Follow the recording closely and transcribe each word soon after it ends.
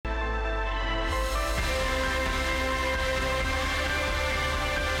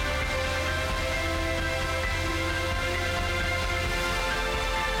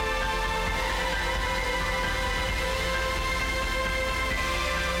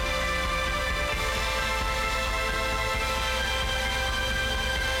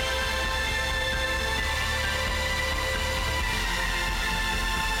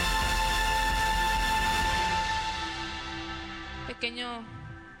pequeño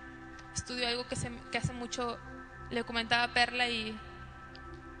estudio algo que hace mucho le comentaba a Perla y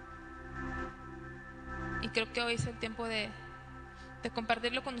creo que hoy es el tiempo de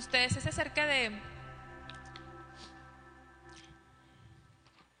compartirlo con ustedes. Es acerca de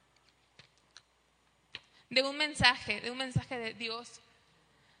un mensaje de Dios.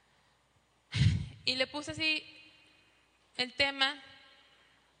 Y le puse así el tema: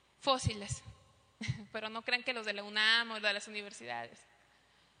 fósiles. Pero no crean que los de la UNAM o de las universidades.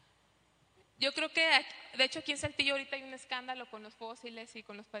 Yo creo que, de hecho, aquí en Saltillo ahorita hay un escándalo con los fósiles y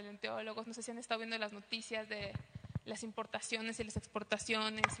con los paleontólogos. No sé si han estado viendo las noticias de las importaciones y las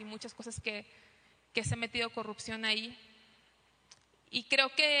exportaciones y muchas cosas que se ha metido corrupción ahí. Y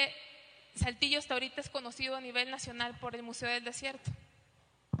creo que Saltillo hasta ahorita es conocido a nivel nacional por el Museo del Desierto,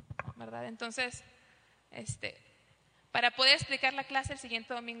 ¿verdad? Entonces, para poder explicar la clase el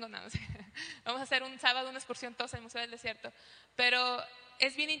siguiente domingo, no, vamos a hacer un sábado una excursión todos al Museo del Desierto. Pero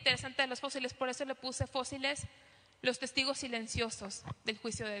es bien interesante de los fósiles, por eso le puse fósiles, los testigos silenciosos del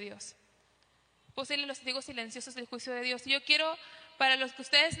juicio de Dios. Fósiles, los testigos silenciosos del juicio de Dios. Y yo quiero, para los que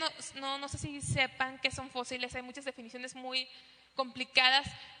ustedes no sé si sepan qué son fósiles, hay muchas definiciones muy complicadas.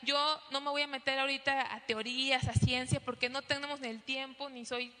 Yo no me voy a meter ahorita a teorías, a ciencia, porque no tenemos ni el tiempo, ni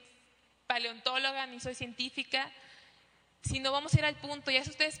soy paleontóloga, ni soy científica. Si no, vamos a ir al punto. Ya si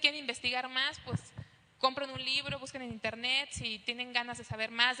ustedes quieren investigar más, pues compren un libro, busquen en internet, si tienen ganas de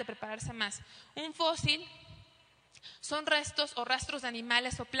saber más, de prepararse más. Un fósil son restos o rastros de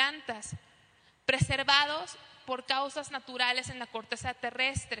animales o plantas preservados por causas naturales en la corteza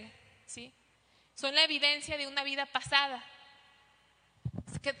terrestre, ¿sí? Son la evidencia de una vida pasada,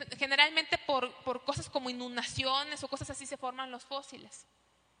 generalmente por cosas como inundaciones o cosas así se forman los fósiles.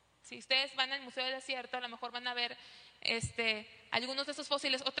 Si ustedes van al Museo del Desierto, a lo mejor van a ver algunos de esos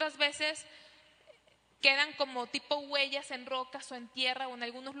fósiles. Otras veces quedan como tipo huellas en rocas o en tierra o en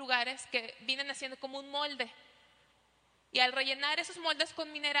algunos lugares que vienen haciendo como un molde. Y al rellenar esos moldes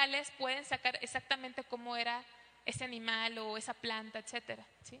con minerales pueden sacar exactamente cómo era ese animal o esa planta, etcétera,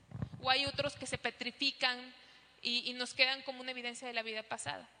 ¿sí? O hay otros que se petrifican y nos quedan como una evidencia de la vida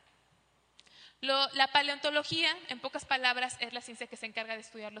pasada. La paleontología, en pocas palabras, es la ciencia que se encarga de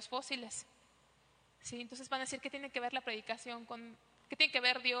estudiar los fósiles, ¿sí? Entonces van a decir, ¿qué tiene que ver la predicación qué tiene que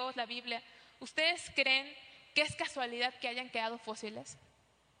ver Dios, la Biblia? ¿Ustedes creen que es casualidad que hayan quedado fósiles?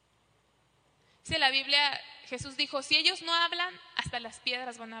 Si la Biblia, Jesús dijo, si ellos no hablan, hasta las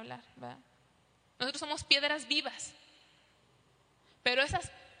piedras van a hablar, ¿verdad? Nosotros somos piedras vivas, pero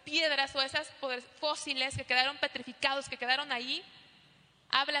esas piedras o esas fósiles que quedaron petrificados, que quedaron ahí,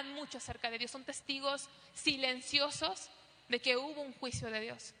 hablan mucho acerca de Dios, son testigos silenciosos de que hubo un juicio de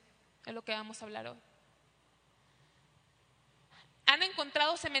Dios. Es lo que vamos a hablar hoy. Han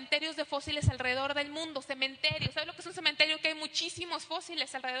encontrado cementerios de fósiles alrededor del mundo. Cementerios, ¿sabes lo que es un cementerio? Que hay muchísimos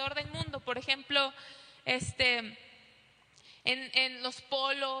fósiles alrededor del mundo. Por ejemplo, en los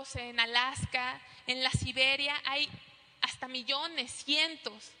polos, en Alaska, en la Siberia, hay hasta millones,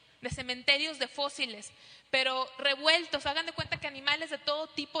 cientos de cementerios de fósiles, pero revueltos. Hagan de cuenta que animales de todo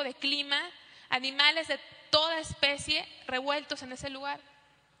tipo de clima, animales de toda especie, revueltos en ese lugar.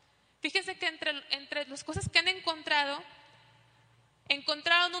 Fíjense que entre las cosas que han encontraron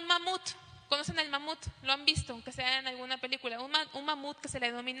un mamut. ¿Conocen el mamut? ¿Lo han visto? Aunque sea en alguna película. Un mamut que se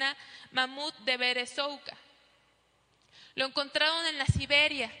le denomina mamut de Berezovka. Lo encontraron en la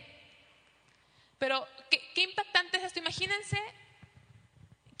Siberia. Pero ¿qué impactante es esto? Imagínense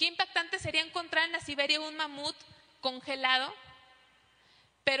qué impactante sería encontrar en la Siberia un mamut congelado,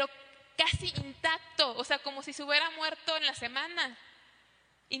 pero casi intacto, o sea, como si se hubiera muerto en la semana,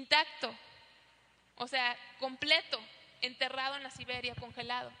 intacto, o sea, completo, enterrado en la Siberia,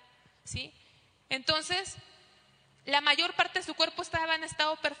 congelado, ¿sí? Entonces, la mayor parte de su cuerpo estaba en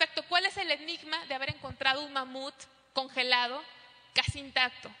estado perfecto. ¿Cuál es el enigma de haber encontrado un mamut congelado, casi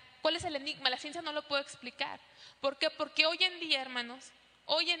intacto? ¿Cuál es el enigma? La ciencia no lo puede explicar. ¿Por qué? Porque hoy en día, hermanos,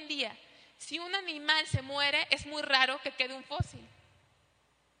 si un animal se muere, es muy raro que quede un fósil.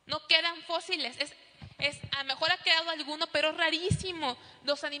 No quedan fósiles. A lo mejor ha quedado alguno, pero es rarísimo.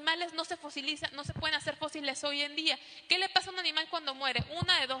 Los animales no se fosilizan, no se pueden hacer fósiles hoy en día. ¿Qué le pasa a un animal cuando muere?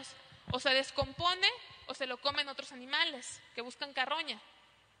 Una de dos: o se descompone o se lo comen otros animales que buscan carroña.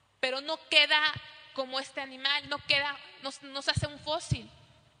 Pero no queda como este animal, no se hace un fósil,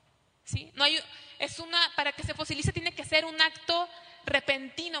 ¿sí? Para que se fosilice tiene que ser un acto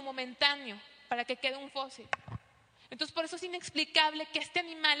repentino, momentáneo, para que quede un fósil. Entonces, por eso es inexplicable que este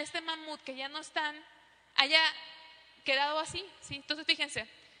animal, este mamut, que ya no están, haya quedado así, ¿sí? Entonces,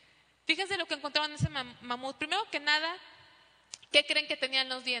 fíjense lo que encontraron en ese mamut. Primero que nada, ¿qué creen que tenían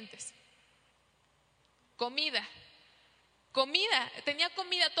los dientes? Comida. Comida, tenía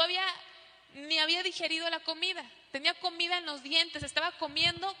comida, todavía ni había digerido la comida, tenía comida en los dientes, estaba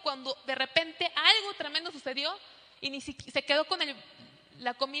comiendo cuando de repente algo tremendo sucedió y ni siquiera se quedó con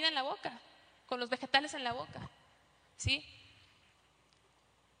la comida en la boca, con los vegetales en la boca, ¿sí?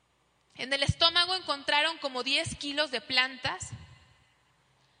 En el estómago encontraron como 10 kilos de plantas.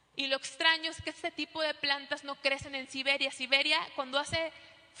 Y lo extraño es que este tipo de plantas no crecen en Siberia. Siberia, cuando hace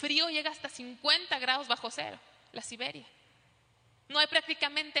frío, llega hasta 50 grados bajo cero, la Siberia. No hay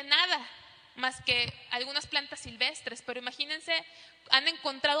prácticamente nada más que algunas plantas silvestres, pero imagínense, han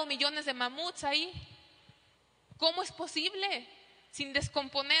encontrado millones de mamuts ahí. ¿Cómo es posible? Sin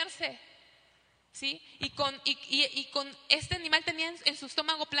descomponerse, ¿sí? Y con este animal tenía en su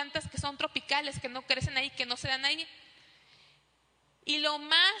estómago plantas que son tropicales, que no crecen ahí, que no se dan ahí. Y lo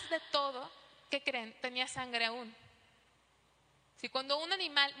más de todo, ¿qué creen? Tenía sangre aún. Si cuando un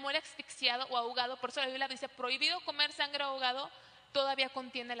animal muere asfixiado o ahogado, por eso la Biblia dice prohibido comer sangre ahogado, todavía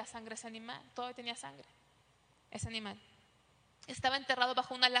contiene la sangre ese animal, todavía tenía sangre ese animal. Estaba enterrado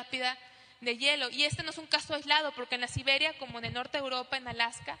bajo una lápida de hielo. Y este no es un caso aislado, porque en la Siberia, como en el norte de Europa, en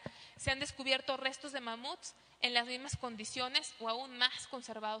Alaska, se han descubierto restos de mamuts en las mismas condiciones o aún más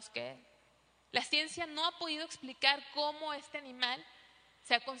conservados que él. La ciencia no ha podido explicar cómo este animal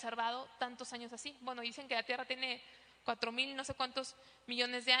se ha conservado tantos años así. Bueno, dicen que la Tierra tiene 4,000 no sé cuántos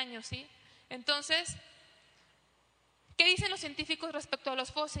millones de años, ¿sí? Entonces, ¿qué dicen los científicos respecto a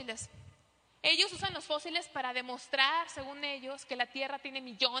los fósiles? Ellos usan los fósiles para demostrar, según ellos, que la Tierra tiene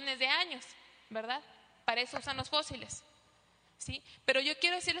millones de años, ¿verdad? Para eso usan los fósiles, ¿sí? Pero yo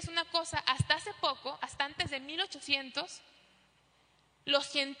quiero decirles una cosa, hasta hace poco, hasta antes de 1800, los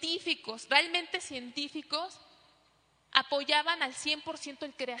científicos, realmente científicos, apoyaban al 100%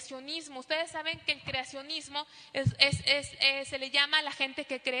 el creacionismo. Ustedes saben que el creacionismo se le llama a la gente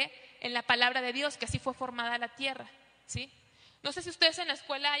que cree en la palabra de Dios, que así fue formada la tierra, ¿sí? No sé si ustedes en la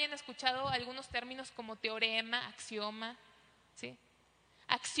escuela hayan escuchado algunos términos como teorema, axioma, ¿sí?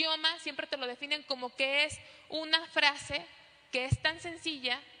 Axioma siempre te lo definen como que es una frase que es tan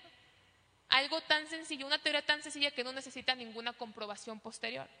sencilla, algo tan sencillo, una teoría tan sencilla que no necesita ninguna comprobación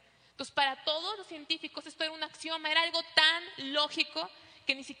posterior. Entonces, para todos los científicos esto era un axioma, era algo tan lógico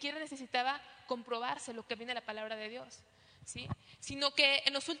que ni siquiera necesitaba comprobarse lo que viene de la palabra de Dios, ¿sí? Sino que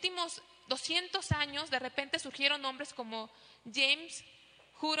en los últimos 200 años de repente surgieron hombres como James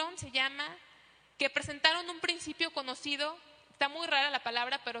Huron, se llama, que presentaron un principio conocido, está muy rara la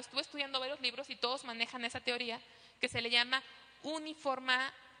palabra, pero estuve estudiando varios libros y todos manejan esa teoría, que se le llama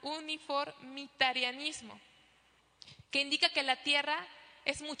uniformitarianismo, que indica que la Tierra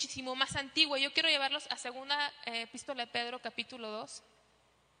es muchísimo más antigua. Yo quiero llevarlos a segunda epístola de Pedro, capítulo 2.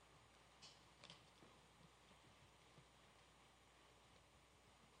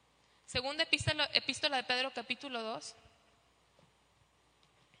 Segunda epístola de Pedro, capítulo 2.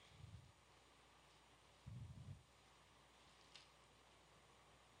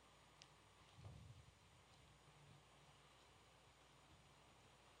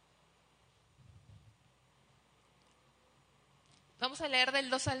 Vamos a leer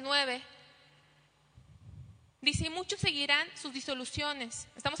del 2 al 9. Dice, y muchos seguirán sus disoluciones.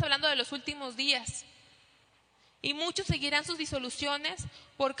 Estamos hablando de los últimos días. Y muchos seguirán sus disoluciones,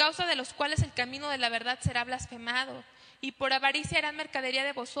 por causa de los cuales el camino de la verdad será blasfemado. Y por avaricia harán mercadería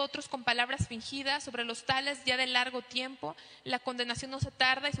de vosotros con palabras fingidas, sobre los tales ya de largo tiempo la condenación no se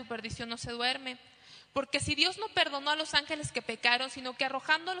tarda y su perdición no se duerme. Porque si Dios no perdonó a los ángeles que pecaron, sino que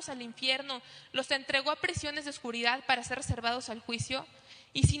arrojándolos al infierno, los entregó a prisiones de oscuridad para ser reservados al juicio,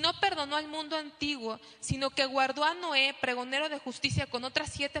 y si no perdonó al mundo antiguo, sino que guardó a Noé, pregonero de justicia, con otras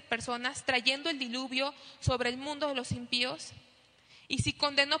 7 personas, trayendo el diluvio sobre el mundo de los impíos, y si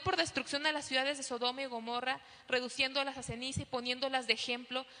condenó por destrucción a las ciudades de Sodoma y Gomorra, reduciéndolas a ceniza y poniéndolas de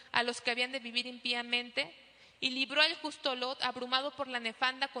ejemplo a los que habían de vivir impíamente, y libró al justo Lot, abrumado por la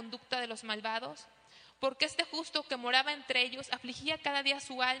nefanda conducta de los malvados, porque este justo que moraba entre ellos afligía cada día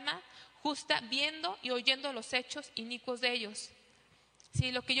su alma justa, viendo y oyendo los hechos inicuos de ellos.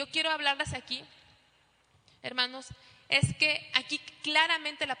 Sí, lo que yo quiero hablarles aquí, hermanos, es que aquí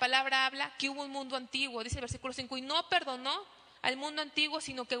claramente la palabra habla que hubo un mundo antiguo, dice el versículo 5, y no perdonó al mundo antiguo,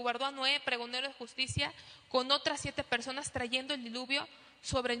 sino que guardó a Noé, pregonero de justicia, con otras 7 personas, trayendo el diluvio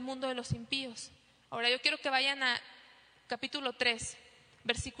sobre el mundo de los impíos. Ahora yo quiero que vayan a capítulo 3,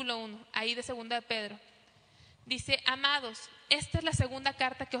 versículo 1, ahí de segunda de Pedro. Dice, amados, esta es la segunda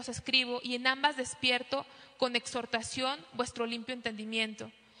carta que os escribo, y en ambas despierto con exhortación vuestro limpio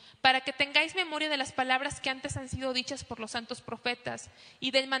entendimiento, para que tengáis memoria de las palabras que antes han sido dichas por los santos profetas y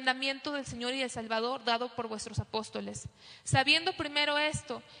del mandamiento del Señor y del Salvador dado por vuestros apóstoles. Sabiendo primero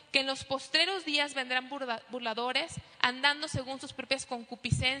esto, que en los postreros días vendrán burladores, andando según sus propias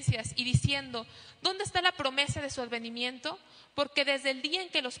concupiscencias y diciendo, ¿dónde está la promesa de su advenimiento? Porque desde el día en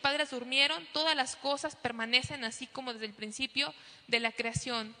que los padres durmieron, todas las cosas permanecen así como desde el principio de la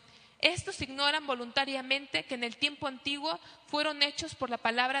creación. Estos ignoran voluntariamente que en el tiempo antiguo fueron hechos por la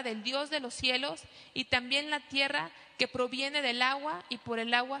palabra del Dios de los cielos y también la tierra que proviene del agua y por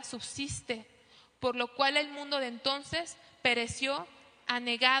el agua subsiste, por lo cual el mundo de entonces pereció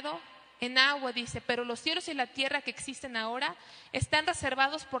anegado en agua, dice, pero los cielos y la tierra que existen ahora están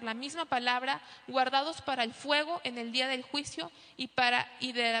reservados por la misma palabra, guardados para el fuego en el día del juicio y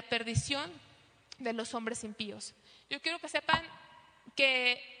de la perdición de los hombres impíos. Yo quiero que sepan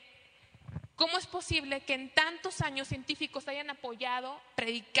que ¿cómo es posible que en tantos años científicos hayan apoyado,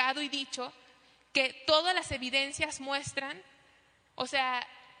 predicado y dicho que todas las evidencias muestran, o sea,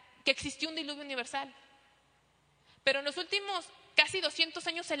 que existió un diluvio universal? Pero en los últimos casi 200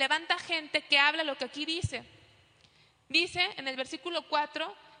 años se levanta gente que habla lo que aquí dice. Dice en el versículo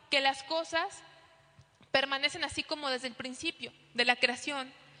 4 que las cosas permanecen así como desde el principio de la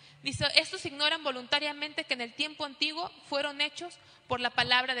creación. Dice, estos ignoran voluntariamente que en el tiempo antiguo fueron hechos por la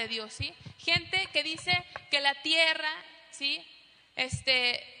palabra de Dios, ¿sí? Gente que dice que la tierra, ¿sí?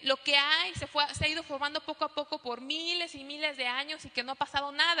 Lo que hay se ha ido formando poco a poco por miles y miles de años y que no ha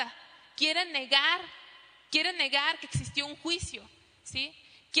pasado nada. Quieren negar que existió un juicio, ¿sí?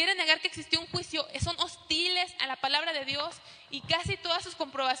 Quieren negar que existió un juicio, son hostiles a la palabra de Dios y casi todas sus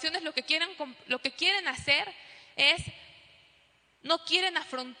comprobaciones lo que quieren hacer es, no quieren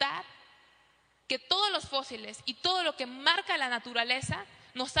afrontar que todos los fósiles y todo lo que marca la naturaleza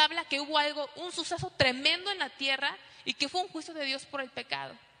nos habla que hubo un suceso tremendo en la tierra y que fue un juicio de Dios por el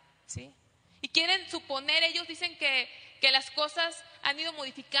pecado, ¿sí? Y quieren suponer, ellos dicen que las cosas han ido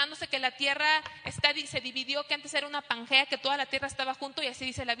modificándose, que la tierra se dividió, que antes era una pangea, que toda la tierra estaba junto, y así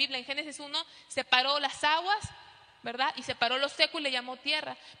dice la Biblia. En Génesis 1 separó las aguas, ¿verdad? Y separó lo seco y le llamó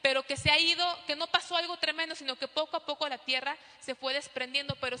tierra, pero que se ha ido, que no pasó algo tremendo, sino que poco a poco la tierra se fue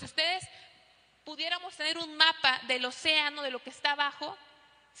desprendiendo. Pero si ustedes pudiéramos tener un mapa del océano, de lo que está abajo,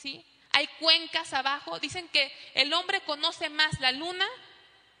 ¿sí? Hay cuencas abajo, dicen que el hombre conoce más la luna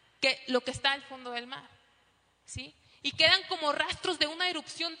que lo que está al fondo del mar, ¿sí? Y quedan como rastros de una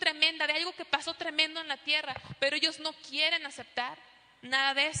erupción tremenda, de algo que pasó tremendo en la tierra, pero ellos no quieren aceptar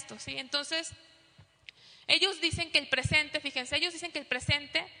nada de esto, ¿sí? Entonces, ellos dicen que el presente, fíjense, ellos dicen que el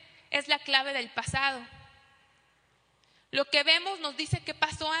presente es la clave del pasado. Lo que vemos nos dice qué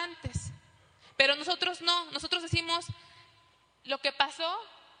pasó antes, pero nosotros no, nosotros decimos lo que pasó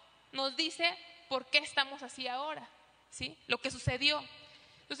nos dice por qué estamos así ahora, ¿sí? Lo que sucedió.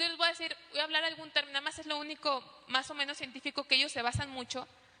 Entonces les voy a hablar algún término, nada más es lo único más o menos científico que ellos se basan mucho,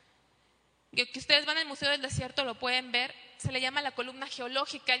 que ustedes van al Museo del Desierto, lo pueden ver, se le llama la columna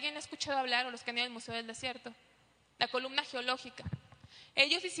geológica. ¿Alguien ha escuchado hablar, o los que han ido al Museo del Desierto? La columna geológica.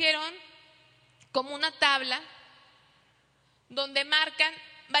 Ellos hicieron como una tabla donde marcan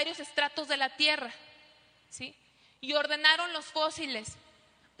varios estratos de la Tierra, ¿sí? Y ordenaron los fósiles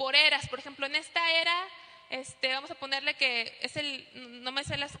por eras. Por ejemplo, en esta era, vamos a ponerle que es no me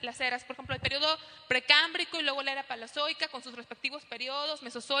sé las eras, por ejemplo, el periodo precámbrico y luego la era paleozoica con sus respectivos periodos,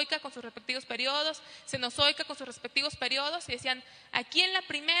 mesozoica con sus respectivos periodos, cenozoica con sus respectivos periodos, y decían, aquí en la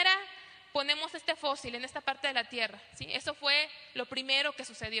primera ponemos este fósil en esta parte de la Tierra, ¿sí? Eso fue lo primero que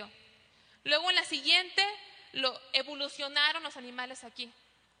sucedió. Luego en la siguiente lo evolucionaron los animales aquí,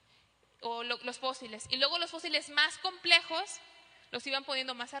 o los fósiles, y luego los fósiles más complejos los iban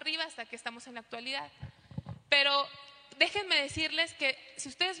poniendo más arriba hasta que estamos en la actualidad. Pero déjenme decirles que si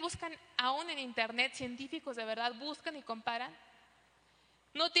ustedes buscan aún en internet, científicos de verdad buscan y comparan,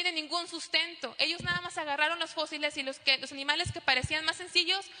 no tienen ningún sustento. Ellos nada más agarraron los fósiles y los animales que parecían más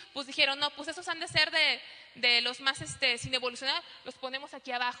sencillos, pues dijeron, no, pues esos han de ser de los más sin evolucionar, los ponemos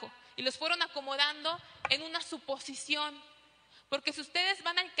aquí abajo. Y los fueron acomodando en una suposición. Porque si ustedes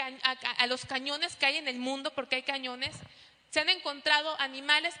van a los cañones que hay en el mundo, porque hay cañones, se han encontrado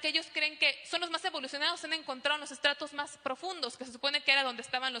animales que ellos creen que son los más evolucionados, se han encontrado en los estratos más profundos, que se supone que era donde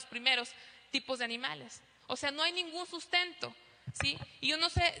estaban los primeros tipos de animales. O sea, no hay ningún sustento, ¿sí? Y yo no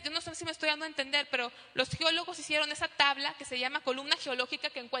sé si me estoy dando a entender, pero los geólogos hicieron esa tabla que se llama columna geológica,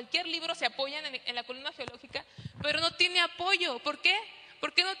 que en cualquier libro se apoyan en la columna geológica, pero no tiene apoyo. ¿Por qué?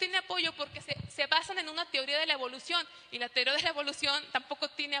 ¿Por qué no tiene apoyo? Porque se basan en una teoría de la evolución, y la teoría de la evolución tampoco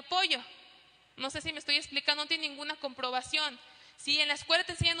tiene apoyo. No sé si me estoy explicando, no tiene ninguna comprobación. Sí, en la escuela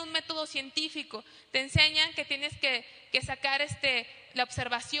te enseñan un método científico, te enseñan que tienes que sacar la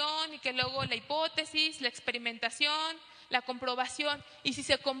observación y que luego la hipótesis, la experimentación, la comprobación. Y si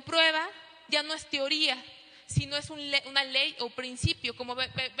se comprueba, ya no es teoría, sino es una ley o principio, como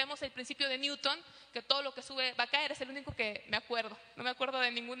vemos el principio de Newton, que todo lo que sube va a caer. Es el único que me acuerdo. No me acuerdo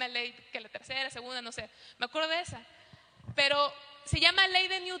de ninguna ley, que la tercera, segunda, no sé. Me acuerdo de esa. Pero se llama ley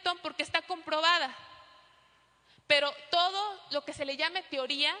de Newton porque está comprobada. Pero todo lo que se le llame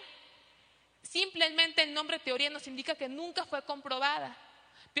teoría, simplemente el nombre teoría nos indica que nunca fue comprobada.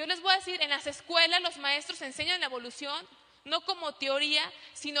 Yo les voy a decir, en las escuelas los maestros enseñan la evolución no como teoría,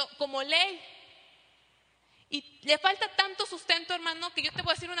 sino como ley. Y le falta tanto sustento, hermano, que yo te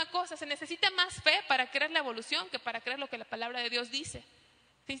voy a decir una cosa: se necesita más fe para creer la evolución que para creer lo que la palabra de Dios dice.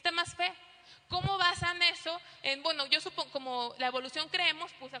 Se necesita más fe. ¿Cómo basan eso? Bueno, yo supongo, como la evolución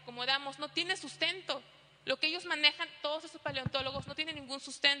creemos, pues acomodamos, no tiene sustento. Lo que ellos manejan, todos esos paleontólogos, no tienen ningún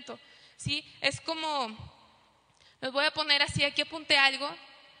sustento. ¿Sí? Es como, les voy a poner así, aquí apunté algo.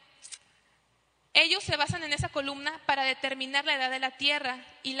 Ellos se basan en esa columna para determinar la edad de la Tierra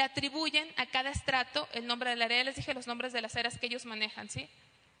y le atribuyen a cada estrato el nombre de la era. Les dije los nombres de las eras que ellos manejan, ¿sí?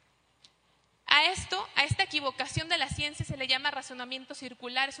 A esta equivocación de la ciencia se le llama razonamiento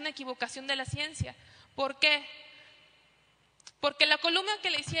circular. Es una equivocación de la ciencia. ¿Por qué? Porque la columna que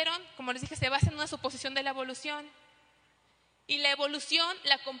le hicieron, como les dije, se basa en una suposición de la evolución. Y la evolución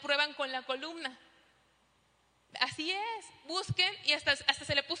la comprueban con la columna. Así es, busquen, y hasta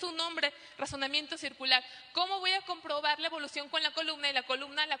se le puso un nombre, razonamiento circular. ¿Cómo voy a comprobar la evolución con la columna y la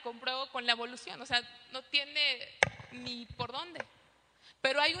columna la compruebo con la evolución? O sea, no tiene ni por dónde.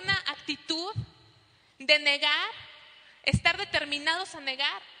 Pero hay una actitud de negar, estar determinados a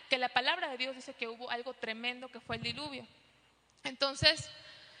negar que la palabra de Dios dice que hubo algo tremendo que fue el diluvio. Entonces,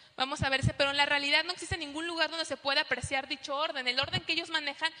 vamos a verse, pero en la realidad no existe ningún lugar donde se pueda apreciar dicho orden. El orden que ellos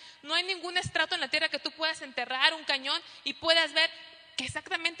manejan, no hay ningún estrato en la tierra que tú puedas enterrar un cañón y puedas ver que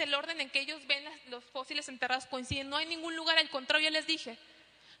exactamente el orden en que ellos ven los fósiles enterrados coinciden. No hay ningún lugar, al contrario, ya les dije.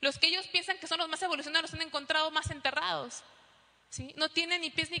 Los que ellos piensan que son los más evolucionados han encontrado más enterrados. ¿Sí? No tienen ni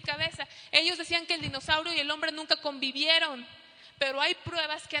pies ni cabeza. Ellos decían que el dinosaurio y el hombre nunca convivieron, pero hay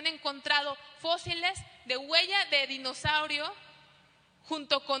pruebas que han encontrado fósiles de huella de dinosaurio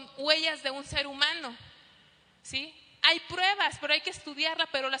junto con huellas de un ser humano. ¿Sí? Hay pruebas, pero hay que estudiarlas,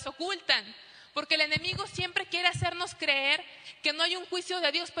 pero las ocultan, porque el enemigo siempre quiere hacernos creer que no hay un juicio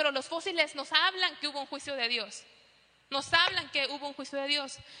de Dios, pero los fósiles nos hablan que hubo un juicio de Dios. Nos hablan que hubo un juicio de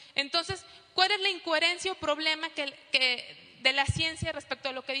Dios. Entonces, ¿cuál es la incoherencia o problema de la ciencia respecto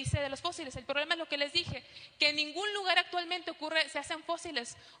a lo que dice de los fósiles? El problema es lo que les dije, que en ningún lugar actualmente se hacen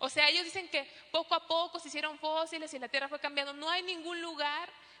fósiles. O sea, ellos dicen que poco a poco se hicieron fósiles y la Tierra fue cambiando. No hay ningún lugar,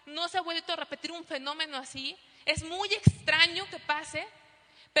 no se ha vuelto a repetir un fenómeno así. Es muy extraño que pase,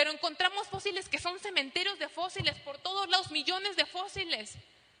 pero encontramos fósiles que son cementerios de fósiles por todos lados, millones de fósiles.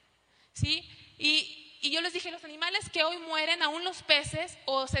 ¿Sí? Y yo les dije, los animales que hoy mueren, aún los peces,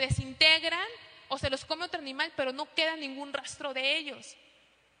 o se desintegran o se los come otro animal, pero no queda ningún rastro de ellos.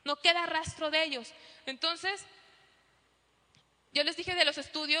 No queda rastro de ellos. Entonces, yo les dije de los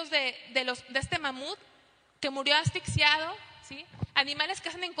estudios de este mamut que murió asfixiado, ¿sí? Animales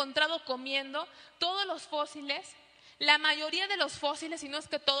que se han encontrado comiendo, todos los fósiles, la mayoría de los fósiles, si no es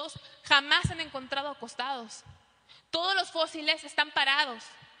que todos, jamás se han encontrado acostados. Todos los fósiles están parados.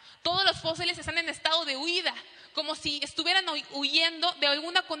 Todos los fósiles están en estado de huida, como si estuvieran huyendo de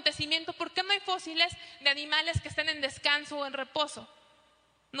algún acontecimiento. ¿Por qué no hay fósiles de animales que estén en descanso o en reposo?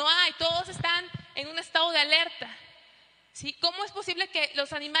 No hay, todos están en un estado de alerta. ¿Sí? ¿Cómo es posible que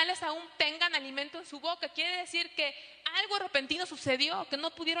los animales aún tengan alimento en su boca? Quiere decir que algo repentino sucedió, que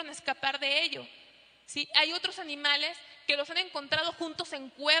no pudieron escapar de ello. ¿Sí? Hay otros animales que los han encontrado juntos en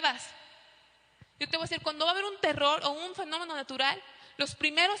cuevas. Yo te voy a decir, cuando va a haber un terror o un fenómeno natural, los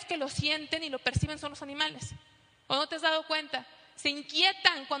primeros que lo sienten y lo perciben son los animales. ¿O no te has dado cuenta? Se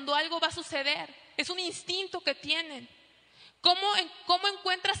inquietan cuando algo va a suceder. Es un instinto que tienen. ¿Cómo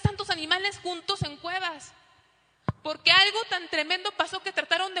encuentras tantos animales juntos en cuevas? Porque algo tan tremendo pasó que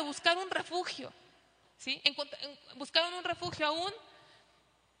trataron de buscar un refugio. ¿Sí? Buscaron un refugio aún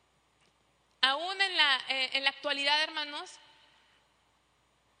en la actualidad, hermanos.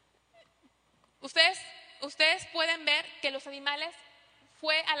 Ustedes pueden ver que los animales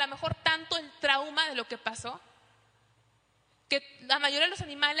fue a lo mejor tanto el trauma de lo que pasó, que la mayoría de los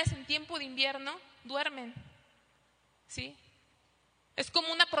animales en tiempo de invierno duermen. ¿Sí? Es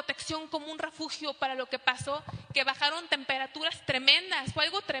como una protección, como un refugio para lo que pasó, que bajaron temperaturas tremendas. Fue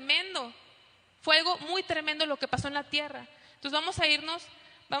algo tremendo. Fue algo muy tremendo lo que pasó en la tierra. Entonces vamos a irnos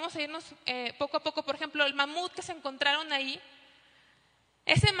poco a poco. Por ejemplo, el mamut que se encontraron ahí,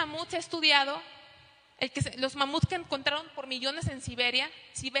 Ese mamut se ha estudiado, los mamuts que encontraron por millones en Siberia.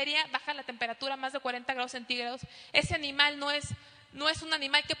 Siberia baja la temperatura a más de 40 grados centígrados. Ese animal no es un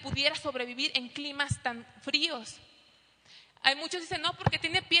animal que pudiera sobrevivir en climas tan fríos. Hay muchos dicen, no, porque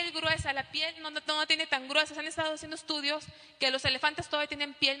tiene piel gruesa. La piel no la tiene tan gruesa. Se han estado haciendo estudios que los elefantes todavía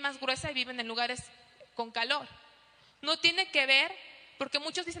tienen piel más gruesa y viven en lugares con calor. No tiene que ver, porque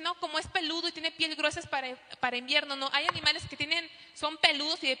muchos dicen, no, como es peludo y tiene piel gruesa es para invierno. No, hay animales que son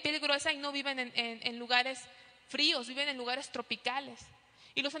peludos y de piel gruesa y no viven en lugares fríos, viven en lugares tropicales.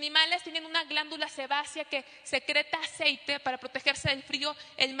 Y los animales tienen una glándula sebácea que secreta aceite para protegerse del frío.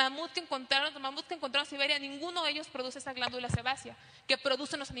 Los mamuts que encontraron en Siberia, ninguno de ellos produce esa glándula sebácea que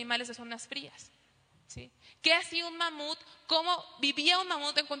producen los animales de zonas frías. ¿Sí? ¿Qué hacía un mamut? ¿Cómo vivía un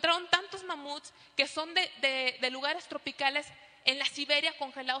mamut? Encontraron tantos mamuts que son de lugares tropicales en la Siberia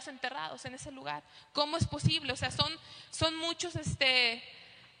congelados, enterrados en ese lugar. ¿Cómo es posible? O sea, son muchos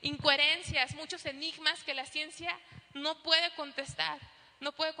incoherencias, muchos enigmas que la ciencia no puede contestar.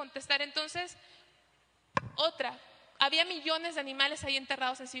 Entonces, había millones de animales ahí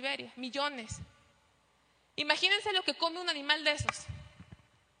enterrados en Siberia, millones. Imagínense lo que come un animal de esos.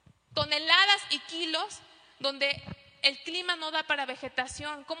 Toneladas y kilos donde el clima no da para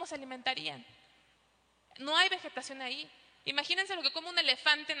vegetación. ¿Cómo se alimentarían? No hay vegetación ahí. Imagínense lo que come un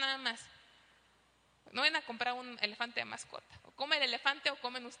elefante nada más. No vayan a comprar un elefante de mascota. O come el elefante o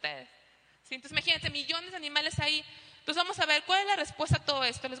comen ustedes. ¿Sí? Entonces imagínense millones de animales ahí. Entonces vamos a ver cuál es la respuesta a todo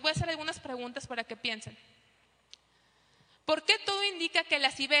esto. Les voy a hacer algunas preguntas para que piensen. ¿Por qué todo indica que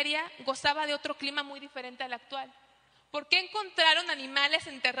la Siberia gozaba de otro clima muy diferente al actual? ¿Por qué encontraron animales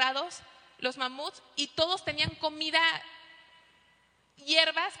enterrados, los mamuts, y todos tenían comida,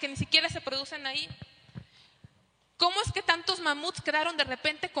 hierbas que ni siquiera se producen ahí? ¿Cómo es que tantos mamuts quedaron de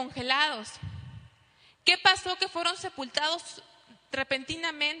repente congelados? ¿Qué pasó que fueron sepultados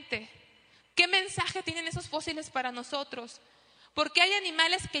repentinamente? ¿Qué mensaje tienen esos fósiles para nosotros? ¿Por qué hay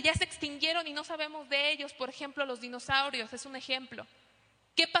animales que ya se extinguieron y no sabemos de ellos? Por ejemplo, los dinosaurios es un ejemplo.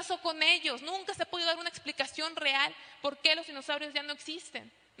 ¿Qué pasó con ellos? Nunca se ha podido dar una explicación real por qué los dinosaurios ya no existen.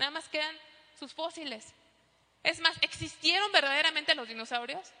 Nada más quedan sus fósiles. Es más, ¿existieron verdaderamente los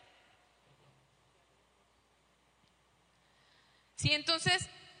dinosaurios? Sí, entonces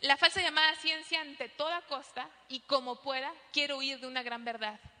la falsa llamada ciencia ante toda costa y como pueda quiere huir de una gran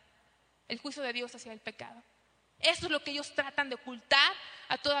verdad: el juicio de Dios hacia el pecado. Eso es lo que ellos tratan de ocultar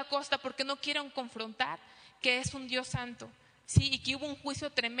a toda costa porque no quieren confrontar que es un Dios santo. Sí, y que hubo un juicio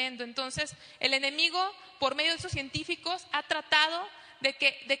tremendo. Entonces, el enemigo, por medio de esos científicos, ha tratado de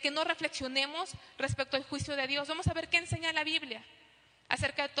que no reflexionemos respecto al juicio de Dios. Vamos a ver qué enseña la Biblia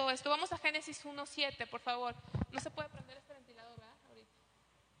acerca de todo esto. Vamos a Génesis 1:7, por favor. No se puede prender este ventilador, ¿verdad? Ahorita.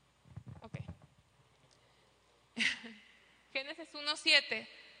 Ok. Génesis 1:7.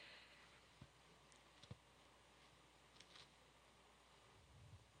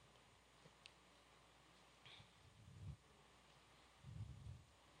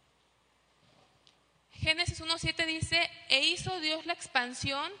 Génesis 1:7 dice, e hizo Dios la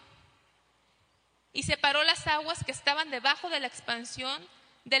expansión y separó las aguas que estaban debajo de la expansión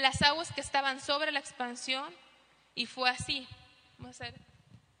de las aguas que estaban sobre la expansión, y fue así. Van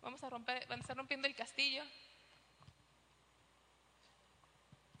a estar rompiendo el castillo.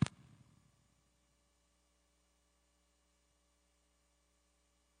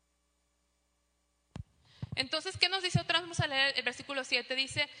 Entonces, ¿qué nos dice otra vez? Vamos a leer el versículo 7.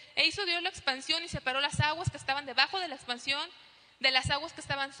 Dice, e hizo Dios la expansión y separó las aguas que estaban debajo de la expansión de las aguas que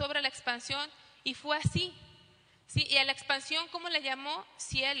estaban sobre la expansión, y fue así. ¿Sí? Y a la expansión, ¿cómo le llamó?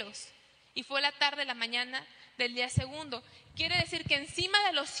 Cielos. Y fue la tarde, la mañana del día segundo. Quiere decir que encima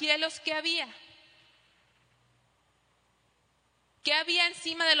de los cielos, ¿qué había? ¿Qué había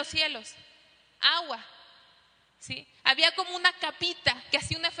encima de los cielos? Agua. ¿Sí? Había como una capita que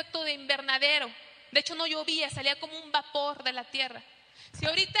hacía un efecto de invernadero. De hecho no llovía, salía como un vapor de la tierra. Si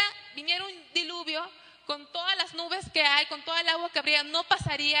ahorita viniera un diluvio, con todas las nubes que hay, con toda el agua que habría, no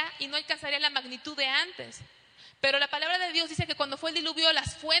pasaría y no alcanzaría la magnitud de antes. Pero la palabra de Dios dice que cuando fue el diluvio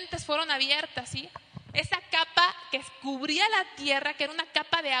las fuentes fueron abiertas, ¿sí? Esa capa que cubría la tierra, que era una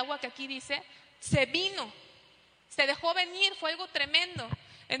capa de agua que aquí dice, se vino, se dejó venir, fue algo tremendo.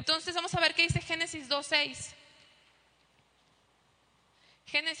 Entonces vamos a ver qué dice Génesis 2:6.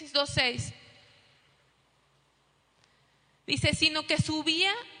 Génesis 2:6. Dice, sino que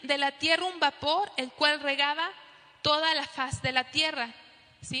subía de la tierra un vapor, el cual regaba toda la faz de la tierra.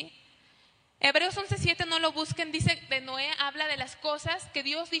 ¿Sí? Hebreos 11:7, no lo busquen, dice de Noé, habla de las cosas que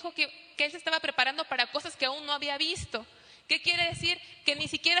Dios dijo que él se estaba preparando para cosas que aún no había visto. ¿Qué quiere decir? Que ni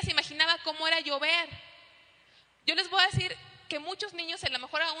siquiera se imaginaba cómo era llover. Yo les voy a decir que muchos niños, a lo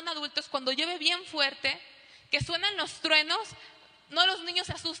mejor aún adultos, cuando llueve bien fuerte, que suenan los truenos, ¿no los niños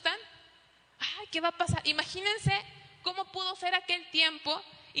se asustan? Ay, ¿qué va a pasar? Imagínense cómo pudo ser aquel tiempo,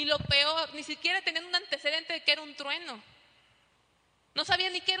 y lo peor, ni siquiera tenían un antecedente de que era un trueno. No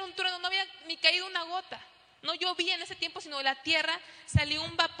sabían ni que era un trueno, no había ni caído una gota. No llovía en ese tiempo, sino de la tierra salió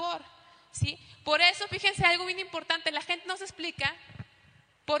un vapor, ¿sí? Por eso, fíjense algo bien importante, la gente no se explica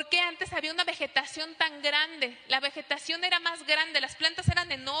por qué antes había una vegetación tan grande. La vegetación era más grande, las plantas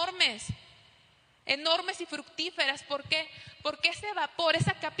eran enormes y fructíferas. ¿Por qué? Porque ese vapor,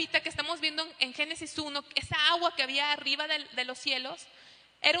 esa capita que estamos viendo en Génesis 1, esa agua que había arriba de los cielos,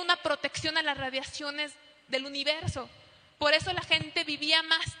 era una protección a las radiaciones del universo. Por eso la gente vivía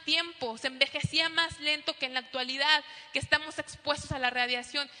más tiempo, se envejecía más lento que en la actualidad, que estamos expuestos a la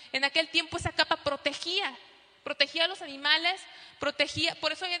radiación. En aquel tiempo esa capa protegía a los animales,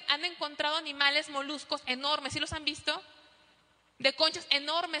 por eso han encontrado animales moluscos enormes, ¿sí los han visto? De conchas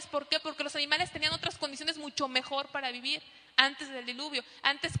enormes. ¿Por qué? Porque los animales tenían otras condiciones mucho mejor para vivir antes del diluvio,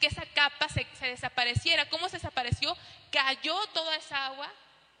 antes que esa capa se desapareciera. ¿Cómo se desapareció? Cayó toda esa agua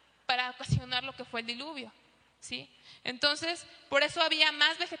para ocasionar lo que fue el diluvio, ¿sí? Entonces, por eso había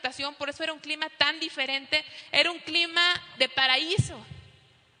más vegetación, por eso era un clima tan diferente, era un clima de paraíso,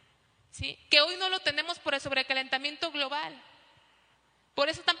 ¿sí? Que hoy no lo tenemos por el sobrecalentamiento global. Por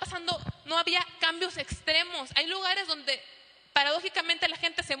eso están pasando, no había cambios extremos. Hay lugares donde paradójicamente la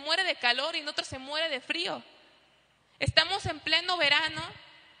gente se muere de calor y en otros se muere de frío. Estamos en pleno verano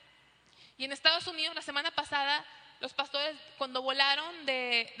y en Estados Unidos la semana pasada los pastores, cuando volaron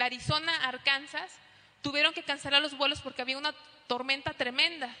de Arizona a Arkansas, tuvieron que cancelar los vuelos porque había una tormenta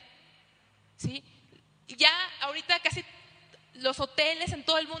tremenda, ¿sí? Ya ahorita casi los hoteles en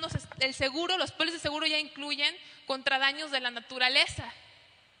todo el mundo, el seguro, los pólizas de seguro ya incluyen contra daños de la naturaleza,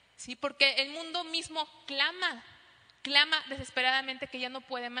 ¿sí? Porque el mundo mismo clama desesperadamente que ya no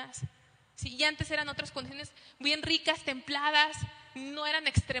puede más, ¿sí? Y antes eran otras condiciones bien ricas, templadas, no eran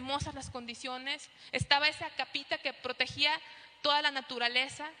extremosas las condiciones, estaba esa capita que protegía toda la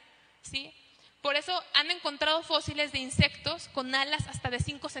naturaleza, ¿sí? Por eso han encontrado fósiles de insectos con alas hasta de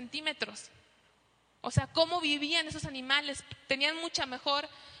 5 centímetros. O sea, ¿cómo vivían esos animales? Tenían mucha mejor,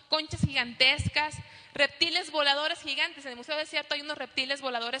 conchas gigantescas, reptiles voladores gigantes. En el Museo del Desierto hay unos reptiles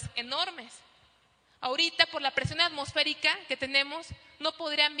voladores enormes. Ahorita, por la presión atmosférica que tenemos, no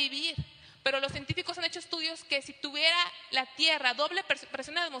podrían vivir. Pero los científicos han hecho estudios que si tuviera la Tierra doble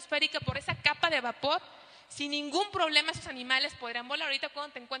presión atmosférica por esa capa de vapor, sin ningún problema esos animales podrían volar. Ahorita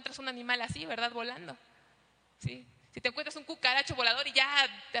cuando te encuentras un animal así, ¿verdad? Volando, ¿sí? Si te encuentras un cucaracho volador y ya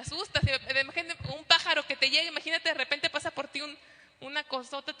te asustas, imagínate un pájaro que te llega, imagínate de repente pasa por ti una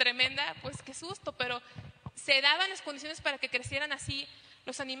cosota tremenda, pues qué susto. Pero se daban las condiciones para que crecieran así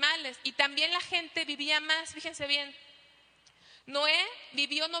los animales. Y también la gente vivía más, fíjense bien. Noé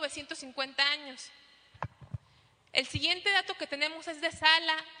vivió 950 años. El siguiente dato que tenemos es de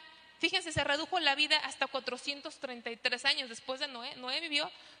Sala. Fíjense, se redujo la vida hasta 433 años después de Noé. Noé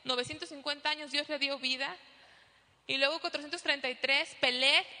vivió 950 años, Dios le dio vida. Y luego 433,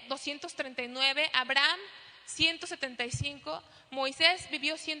 Peleg 239, Abraham 175, Moisés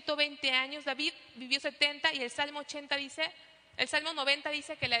vivió 120 años, David vivió 70 y el Salmo 90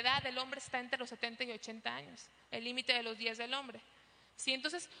 dice que la edad del hombre está entre los 70 y 80 años, el límite de los días del hombre. ¿Sí?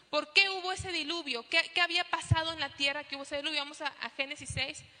 Entonces, ¿por qué hubo ese diluvio? ¿Qué había pasado en la tierra que hubo ese diluvio? Vamos a Génesis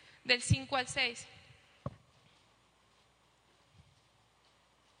 6, del 5 al 6.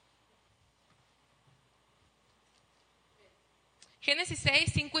 Génesis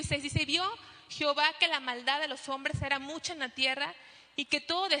 6, 5 y 6 dice: vio Jehová que la maldad de los hombres era mucha en la tierra y que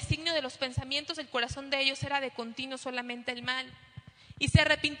todo designio de los pensamientos del corazón de ellos era de continuo solamente el mal. Y se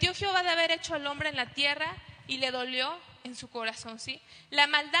arrepintió Jehová de haber hecho al hombre en la tierra y le dolió en su corazón, ¿sí? La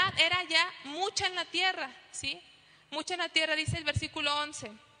maldad era ya mucha en la tierra, ¿sí? Mucha en la tierra, dice el versículo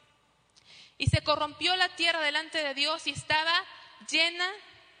 11. Y se corrompió la tierra delante de Dios y estaba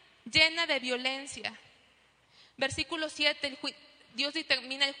llena de violencia. Versículo 7, Dios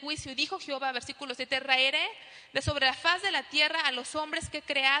determina el juicio y dijo Jehová, versículo 7, raeré de sobre la faz de la tierra a los hombres que he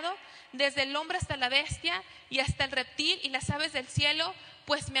creado, desde el hombre hasta la bestia y hasta el reptil y las aves del cielo,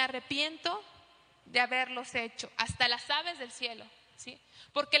 pues me arrepiento de haberlos hecho. Hasta las aves del cielo, ¿sí?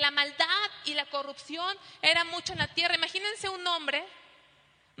 Porque la maldad y la corrupción era mucho en la tierra. Imagínense un hombre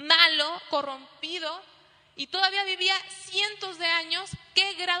malo, corrompido, y todavía vivía cientos de años.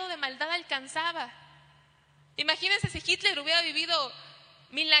 ¿Qué grado de maldad alcanzaba? Imagínense si Hitler hubiera vivido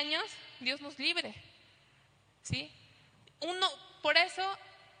 1000 años, Dios nos libre, ¿sí? Por eso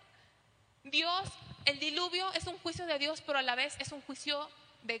Dios, el diluvio es un juicio de Dios, pero a la vez es un juicio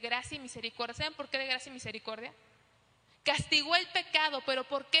de gracia y misericordia. ¿Saben por qué de gracia y misericordia? Castigó el pecado, pero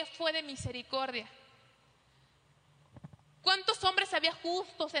 ¿por qué fue de misericordia? ¿Cuántos hombres había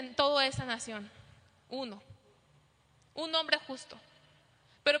justos en toda esa nación? Uno. Un hombre justo.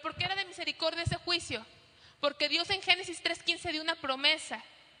 ¿Pero por qué era de misericordia ese juicio? Porque Dios en Génesis 3:15 dio una promesa.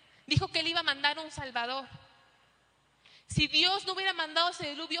 Dijo que Él iba a mandar un Salvador. Si Dios no hubiera mandado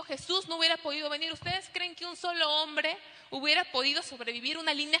ese diluvio, Jesús no hubiera podido venir. ¿Ustedes creen que un solo hombre hubiera podido sobrevivir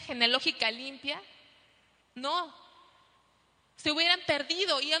una línea genealógica limpia? No. Se hubieran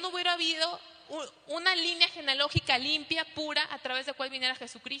perdido y ya no hubiera habido una línea genealógica limpia, pura, a través de la cual viniera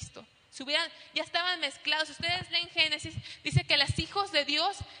Jesucristo. Ya estaban mezclados. Si ustedes leen Génesis, dice que los hijos de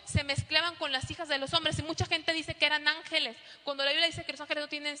Dios se mezclaban con las hijas de los hombres, y mucha gente dice que eran ángeles, cuando la Biblia dice que los ángeles no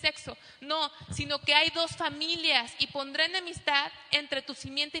tienen sexo. No, sino que hay dos familias, y pondré enemistad entre tu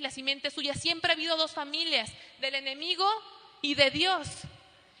simiente y la simiente suya. Siempre ha habido dos familias, del enemigo y de Dios.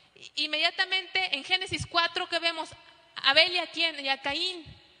 Inmediatamente en Génesis 4 que vemos a Abel y a Caín.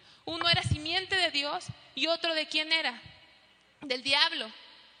 Uno era simiente de Dios y otro ¿de quién era? Del diablo.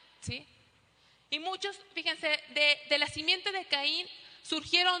 ¿Sí? Y muchos, fíjense, de la simiente de Caín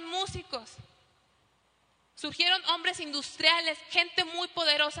surgieron músicos, surgieron hombres industriales, gente muy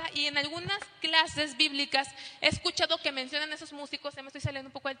poderosa, y en algunas clases bíblicas he escuchado que mencionan a esos músicos, me estoy saliendo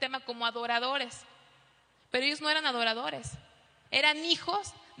un poco del tema, como adoradores, pero ellos no eran adoradores, eran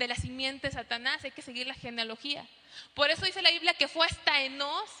hijos de la simiente de Satanás. Hay que seguir la genealogía. Por eso dice la Biblia que fue hasta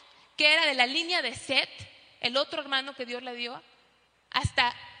Enós, que era de la línea de Set, el otro hermano que Dios le dio,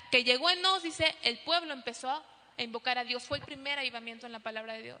 hasta que llegó Enós, dice, el pueblo empezó a invocar a Dios. Fue el primer avivamiento en la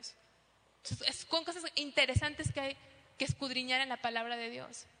palabra de Dios. Con cosas interesantes que hay que escudriñar en la palabra de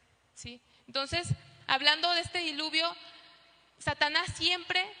Dios. ¿Sí? Entonces, hablando de este diluvio, Satanás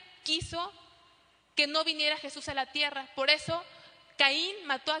siempre quiso que no viniera Jesús a la tierra. Por eso Caín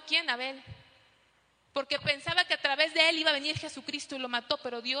mató ¿a quién? A Abel. Porque pensaba que a través de él iba a venir Jesucristo, y lo mató,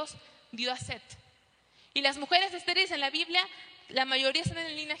 pero Dios dio a Set. Y las mujeres estériles en la Biblia, la mayoría están en la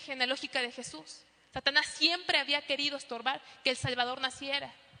línea genealógica de Jesús. Satanás siempre había querido estorbar que el Salvador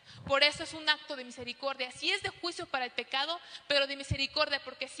naciera. Por eso es un acto de misericordia. Sí es de juicio para el pecado, pero de misericordia,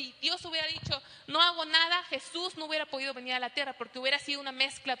 porque si Dios hubiera dicho no hago nada, Jesús no hubiera podido venir a la tierra, porque hubiera sido una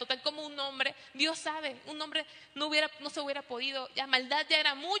mezcla total. Como un hombre, Dios sabe, un hombre no se hubiera podido, la maldad ya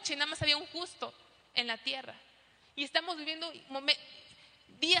era mucha y nada más había un justo en la tierra. Y estamos viviendo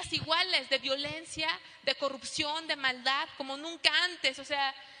días iguales de violencia, de corrupción, de maldad, como nunca antes. O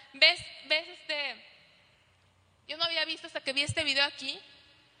sea, ves yo no había visto hasta que vi este video aquí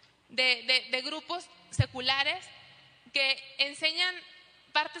de grupos seculares que enseñan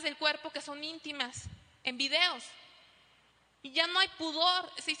partes del cuerpo que son íntimas en videos, y ya no hay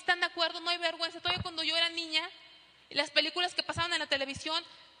pudor. Si están de acuerdo, no hay vergüenza. Todavía cuando yo era niña, las películas que pasaban en la televisión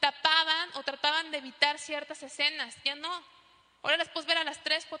tapaban o trataban de evitar ciertas escenas. Ya no. Ahora las puedes ver a las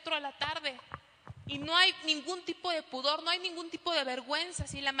 3, 4 de la tarde y no hay ningún tipo de pudor, no hay ningún tipo de vergüenza.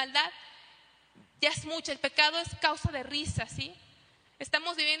 ¿Sí? La maldad ya es mucha, el pecado es causa de risa. ¿Sí?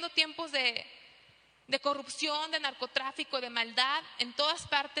 Estamos viviendo tiempos de corrupción, de narcotráfico, de maldad en todas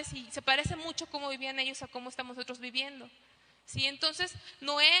partes, y se parece mucho cómo vivían ellos a cómo estamos nosotros viviendo. ¿Sí? Entonces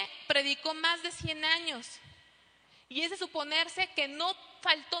Noé predicó más de 100 años. Y es de suponerse que no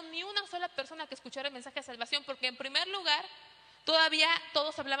faltó ni una sola persona que escuchara el mensaje de salvación, porque en primer lugar, todavía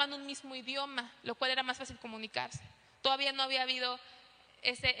todos hablaban un mismo idioma, lo cual era más fácil comunicarse. Todavía no había habido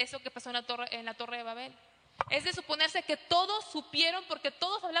eso que pasó en la torre de Babel. Es de suponerse que todos supieron, porque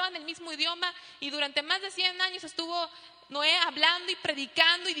todos hablaban el mismo idioma, y durante más de 100 años estuvo Noé hablando y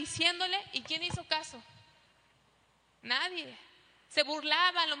predicando y diciéndole, ¿y quién hizo caso? Nadie. Se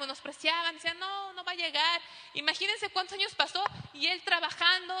burlaban, lo menospreciaban, decían no va a llegar. Imagínense cuántos años pasó y él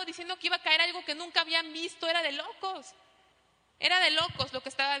trabajando, diciendo que iba a caer algo que nunca habían visto. Era de locos lo que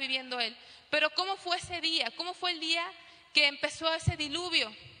estaba viviendo él. Pero ¿cómo fue ese día? ¿Cómo fue el día que empezó ese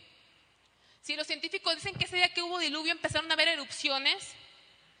diluvio? Si los científicos dicen que ese día que hubo diluvio empezaron a haber erupciones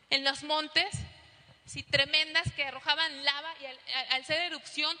en los montes, sí, tremendas, que arrojaban lava, y al ser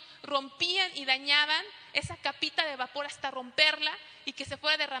erupción rompían y dañaban esa capita de vapor hasta romperla y que se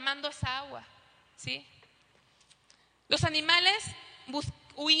fuera derramando esa agua. ¿Sí? Los animales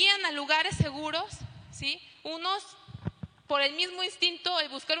huían a lugares seguros. ¿Sí? Unos, por el mismo instinto, el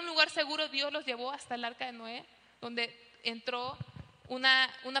buscar un lugar seguro, Dios los llevó hasta el arca de Noé, donde entró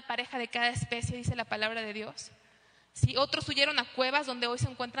una pareja de cada especie, dice la palabra de Dios. ¿Sí? Otros huyeron a cuevas donde hoy se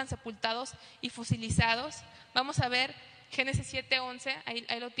encuentran sepultados y fosilizados. Vamos a ver Génesis 7:11,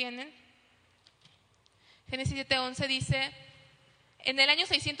 ahí lo tienen. Génesis 7:11 dice: en el año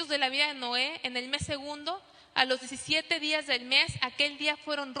 600 de la vida de Noé, en el mes segundo, a los 17 días del mes, aquel día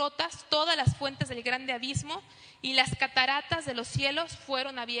fueron rotas todas las fuentes del grande abismo y las cataratas de los cielos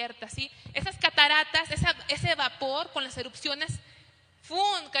fueron abiertas, ¿sí? Esas cataratas, ese vapor con las erupciones,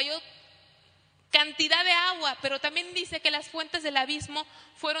 ¡fum!, cayó cantidad de agua, pero también dice que las fuentes del abismo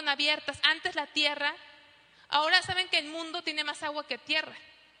fueron abiertas. Antes la tierra, ahora saben que el mundo tiene más agua que tierra,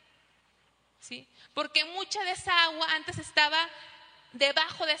 ¿sí? Porque mucha de esa agua antes estaba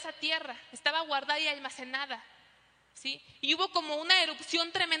debajo de esa tierra, estaba guardada y almacenada, ¿sí? Y hubo como una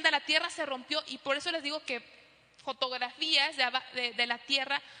erupción tremenda, la tierra se rompió, y por eso les digo que fotografías de la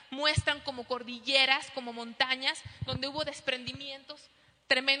tierra muestran como cordilleras, como montañas, donde hubo desprendimientos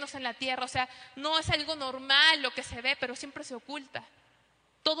tremendos en la tierra. O sea, no es algo normal lo que se ve, pero siempre se oculta.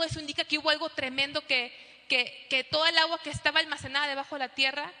 Todo eso indica que hubo algo tremendo, que toda el agua que estaba almacenada debajo de la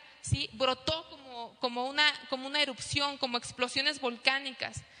tierra, ¿sí?, brotó como una erupción, como explosiones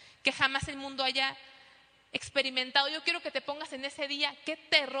volcánicas que jamás el mundo haya experimentado. Yo quiero que te pongas en ese día, qué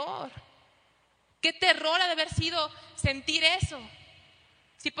terror ha de haber sido sentir eso.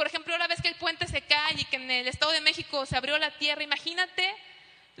 Si por ejemplo ahora ves que el puente se cae y que en el Estado de México se abrió la tierra, imagínate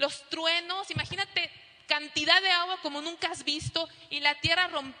los truenos, imagínate cantidad de agua como nunca has visto y la tierra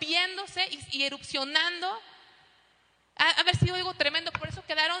rompiéndose y erupcionando. Ha de haber sido algo tremendo. Por eso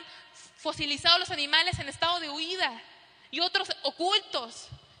quedaron fosilizados los animales en estado de huida y otros ocultos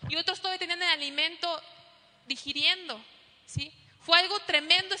y otros todavía tenían el alimento digiriendo, ¿sí? Fue algo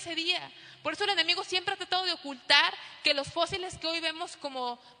tremendo ese día. Por eso el enemigo siempre ha tratado de ocultar que los fósiles que hoy vemos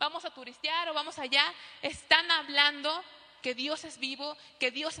como vamos a turistear o vamos allá, están hablando que Dios es vivo,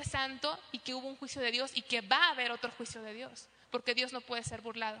 que Dios es santo y que hubo un juicio de Dios y que va a haber otro juicio de Dios, porque Dios no puede ser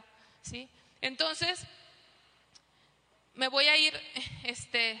burlado, ¿sí? Entonces, me voy a ir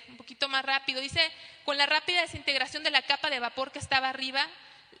un poquito más rápido. Dice, con la rápida desintegración de la capa de vapor que estaba arriba,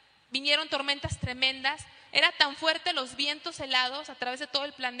 vinieron tormentas tremendas. Era tan fuerte los vientos helados a través de todo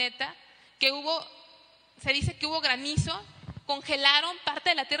el planeta que se dice que hubo granizo, congelaron parte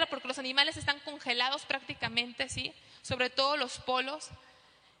de la tierra porque los animales están congelados prácticamente, ¿sí? Sobre todo los polos.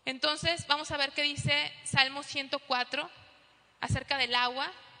 Entonces vamos a ver qué dice Salmo 104 acerca del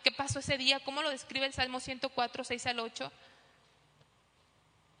agua. ¿Qué pasó ese día? ¿Cómo lo describe el Salmo 104, 6 al 8?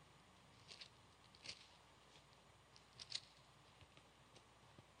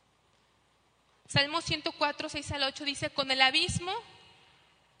 Salmo 104, 6 al 8 dice, con el abismo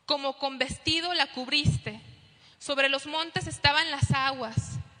como con vestido la cubriste, sobre los montes estaban las aguas,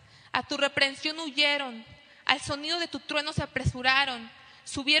 a tu reprensión huyeron, al sonido de tu trueno se apresuraron,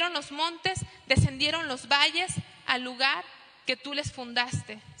 subieron los montes, descendieron los valles al lugar que tú les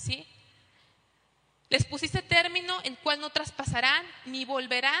fundaste, ¿sí? Les pusiste término, el cual no traspasarán ni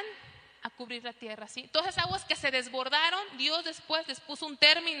volverán a cubrir la tierra, ¿sí? Todas esas aguas que se desbordaron, Dios después les puso un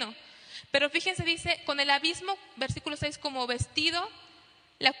término. Pero fíjense, dice, con el abismo, versículo 6, como vestido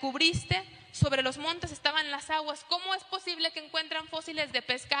la cubriste, sobre los montes estaban las aguas. ¿Cómo es posible que encuentran fósiles de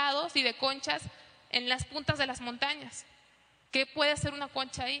pescados y de conchas en las puntas de las montañas? ¿Qué puede hacer una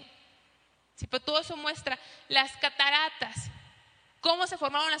concha ahí? Sí, pero todo eso muestra las cataratas. ¿Cómo se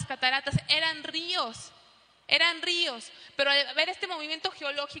formaron las cataratas? Eran ríos, pero al ver este movimiento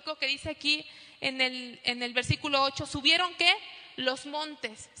geológico que dice aquí en el versículo 8, ¿subieron qué? Los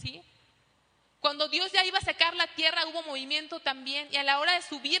montes, ¿sí? Cuando Dios ya iba a secar la tierra hubo movimiento también, y a la hora de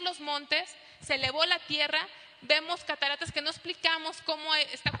subir los montes se elevó la tierra. Vemos cataratas que no explicamos, como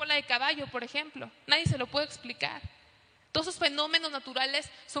esta cola de caballo, por ejemplo, nadie se lo puede explicar. Todos esos fenómenos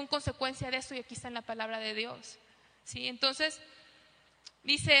naturales son consecuencia de eso, y aquí está en la palabra de Dios, ¿sí? Entonces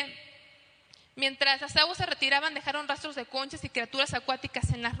dice, mientras las aguas se retiraban dejaron rastros de conchas y criaturas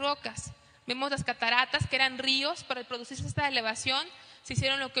acuáticas en las rocas. Vemos las cataratas, que eran ríos, para producirse esta elevación se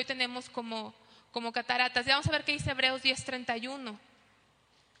hicieron lo que hoy tenemos como cataratas. Ya vamos a ver qué dice Hebreos 10:31.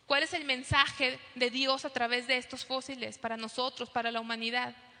 ¿Cuál es el mensaje de Dios a través de estos fósiles para nosotros, para la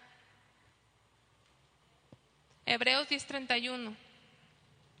humanidad? Hebreos 10:31.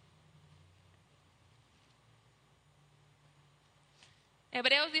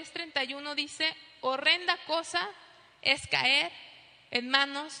 Hebreos 10:31 dice, horrenda cosa es caer en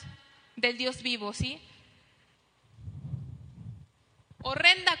manos del Dios vivo, ¿sí?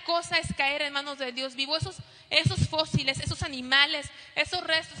 Horrenda cosa es caer en manos del Dios vivo. Esos fósiles, esos animales, esos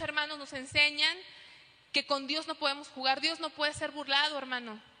restos, hermanos, nos enseñan que con Dios no podemos jugar. Dios no puede ser burlado,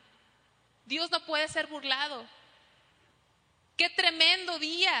 hermano. Dios no puede ser burlado. Qué tremendo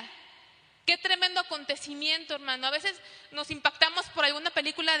día, qué tremendo acontecimiento, hermano. A veces nos impactamos por alguna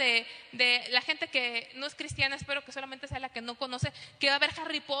película de la gente que no es cristiana, espero que solamente sea la que no conoce, que va a ver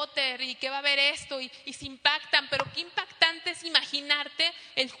Harry Potter y que va a ver esto y se impactan, pero qué impactante es imaginarte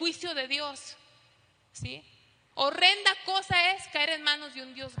el juicio de Dios, ¿sí? Horrenda cosa es caer en manos de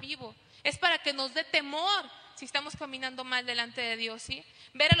un Dios vivo. Es para que nos dé temor si estamos caminando mal delante de Dios, ¿sí?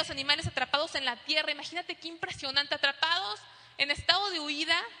 Ver a los animales atrapados en la tierra, imagínate qué impresionante, atrapados en estado de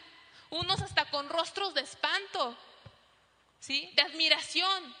huida, unos hasta con rostros de espanto, ¿sí? De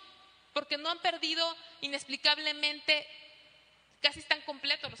admiración, porque no han perdido inexplicablemente, casi están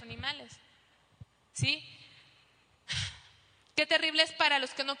completos los animales, ¿sí? Qué terrible es para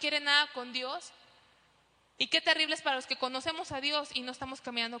los que no quieren nada con Dios y qué terrible es para los que conocemos a Dios y no estamos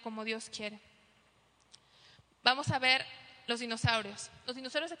caminando como Dios quiere. Vamos a ver los dinosaurios. ¿Los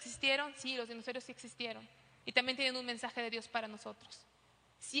dinosaurios existieron? Sí, los dinosaurios sí existieron. Y también tienen un mensaje de Dios para nosotros.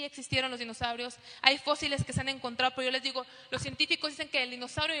 Sí existieron los dinosaurios. Hay fósiles que se han encontrado, pero yo les digo, los científicos dicen que el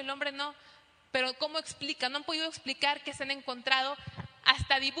dinosaurio y el hombre no. Pero ¿cómo explican? No han podido explicar que se han encontrado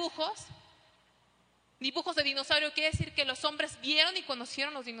hasta dibujos de dinosaurio. Quiere decir que los hombres vieron y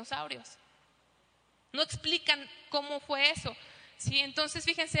conocieron los dinosaurios. No explican cómo fue eso. Sí, entonces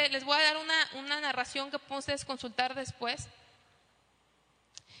fíjense, les voy a dar una narración que pueden ustedes consultar después.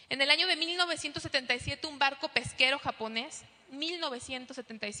 En el año de 1977, un barco pesquero japonés,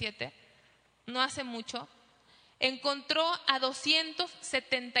 1977, no hace mucho, encontró a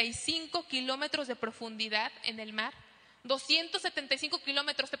 275 kilómetros de profundidad en el mar. 275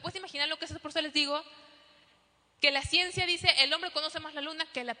 kilómetros, ¿te puedes imaginar lo que es eso? Por eso les digo que la ciencia dice, el hombre conoce más la luna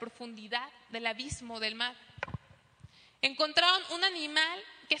que la profundidad del abismo del mar. Encontraron un animal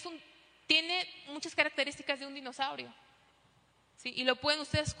que tiene muchas características de un dinosaurio, ¿sí? Y lo pueden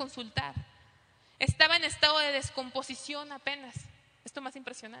ustedes consultar. Estaba en estado de descomposición apenas, esto más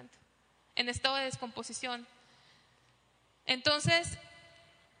impresionante, en estado de descomposición. Entonces,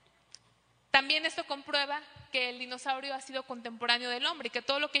 también esto comprueba que el dinosaurio ha sido contemporáneo del hombre y que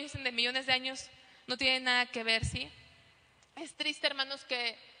todo lo que dicen de millones de años no tiene nada que ver, ¿sí? Es triste, hermanos,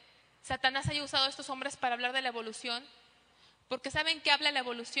 que Satanás haya usado a estos hombres para hablar de la evolución, porque ¿saben qué habla la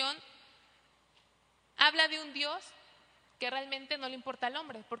evolución? Habla de un Dios que realmente no le importa al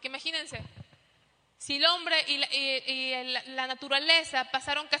hombre, porque imagínense, si el hombre y la naturaleza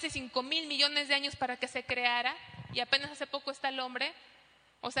pasaron casi 5,000 millones de años para que se creara y apenas hace poco está el hombre,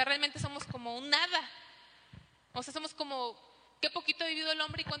 o sea, realmente somos como un nada, o sea, somos como qué poquito ha vivido el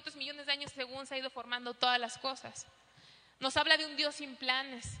hombre y cuántos millones de años según se ha ido formando todas las cosas. Nos habla de un Dios sin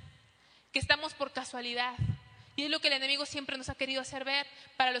planes, que estamos por casualidad. Y es lo que el enemigo siempre nos ha querido hacer ver,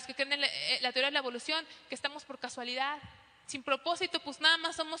 para los que creen en la teoría de la evolución, que estamos por casualidad, sin propósito, pues nada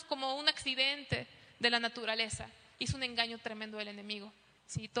más somos como un accidente de la naturaleza. Y es un engaño tremendo del enemigo.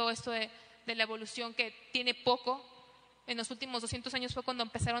 ¿Sí? Todo esto de la evolución que tiene poco, en los últimos 200 años fue cuando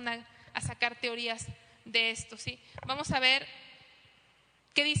empezaron a sacar teorías de esto. ¿Sí? Vamos a ver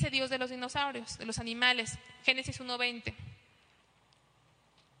qué dice Dios de los dinosaurios, de los animales. Génesis 1:20.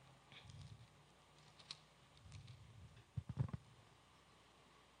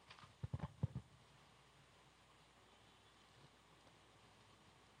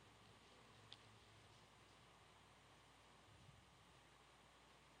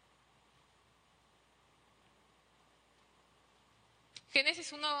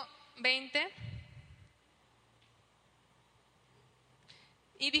 Génesis 1:20.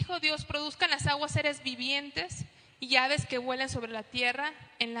 Y dijo Dios, produzcan las aguas seres vivientes y aves que vuelen sobre la tierra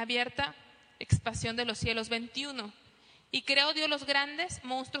en la abierta expansión de los cielos. 21. Y creó Dios los grandes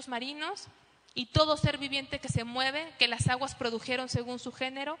monstruos marinos y todo ser viviente que se mueve, que las aguas produjeron según su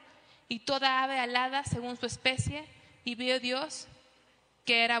género, y toda ave alada según su especie, y vio Dios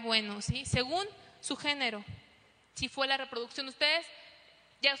que era bueno, ¿sí? Según su género, si fue la reproducción. Ustedes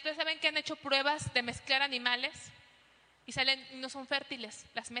saben que han hecho pruebas de mezclar animales y no son fértiles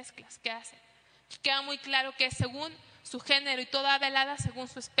las mezclas que hacen. Queda muy claro que es según su género y toda ave alada según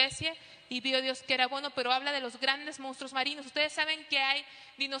su especie, y vio Dios que era bueno, pero habla de los grandes monstruos marinos. Ustedes saben que hay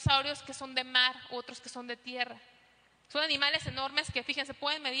dinosaurios que son de mar, otros que son de tierra. Son animales enormes que, fíjense,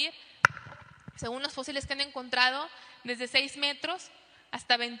 pueden medir, según los fósiles que han encontrado, desde 6 metros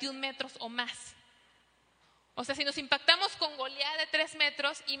hasta 21 metros o más. O sea, si nos impactamos con Goliat de 3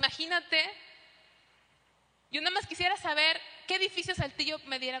 metros, imagínate, yo nada más quisiera saber qué edificio Saltillo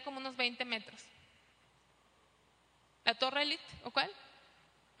mediera como unos 20 metros. ¿La Torre Elite o cuál?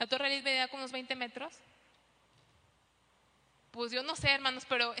 ¿La Torre Elite mediera como unos 20 metros? Pues yo no sé, hermanos,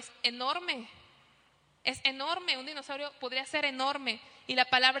 pero es enorme. Es enorme, un dinosaurio podría ser enorme y la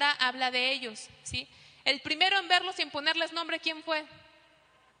palabra habla de ellos, ¿sí? El primero en verlos y en ponerles nombre, ¿quién fue?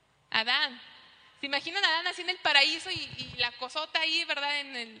 Adán. ¿Se imaginan a Adán así en el paraíso y la cosota ahí, ¿verdad?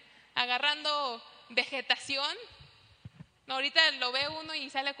 Agarrando vegetación. No, ahorita lo ve uno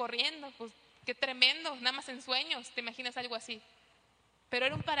y sale corriendo, pues qué tremendo, nada más en sueños, ¿te imaginas algo así? pero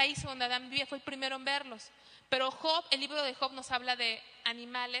era un paraíso donde Adán vivía, fue el primero en verlos. Pero Job, el libro de Job nos habla de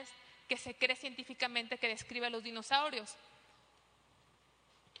animales que se cree científicamente que describe a los dinosaurios.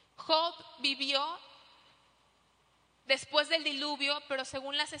 Job vivió después del diluvio, pero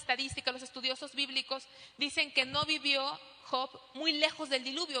según las estadísticas, los estudiosos bíblicos dicen que no vivió Job muy lejos del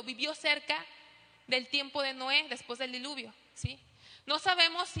diluvio, vivió cerca del tiempo de Noé, después del diluvio, ¿sí? No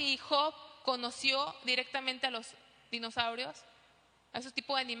sabemos si Job conoció directamente a los dinosaurios, a esos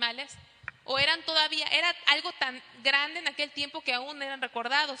tipos de animales, o era algo tan grande en aquel tiempo que aún eran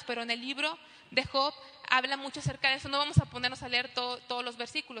recordados, pero en el libro de Job habla mucho acerca de eso. No vamos a ponernos a leer todos los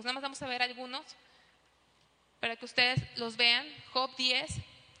versículos, nada más vamos a ver algunos para que ustedes los vean. Job 10,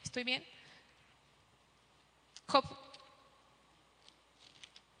 ¿estoy bien? Job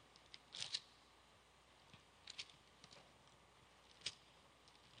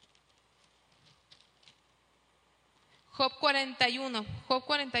 41,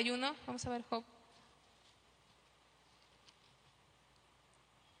 vamos a ver Job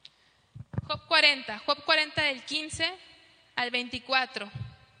 40 del 15 al 24.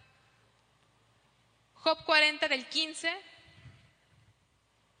 Job 40 del 15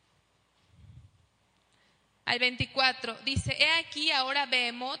 al 24 dice: he aquí ahora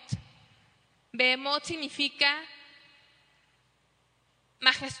Behemoth. Behemoth significa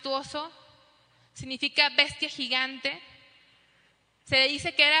majestuoso, significa bestia gigante. Se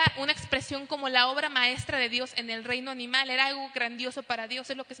dice que era una expresión como la obra maestra de Dios en el reino animal, era algo grandioso para Dios,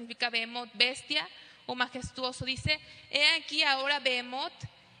 es lo que significa Behemoth, bestia o majestuoso. Dice: he aquí ahora Behemoth,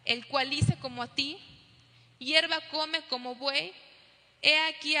 el cual dice como a ti, hierba come como buey. He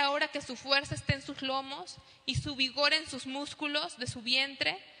aquí ahora que su fuerza está en sus lomos y su vigor en sus músculos de su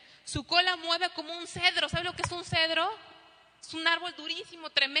vientre. Su cola mueve como un cedro. ¿Sabe lo que es un cedro? Es un árbol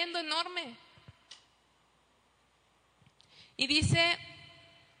durísimo, tremendo, enorme. Y dice: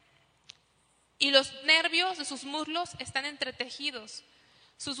 y los nervios de sus muslos están entretejidos.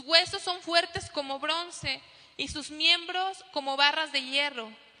 Sus huesos son fuertes como bronce y sus miembros como barras de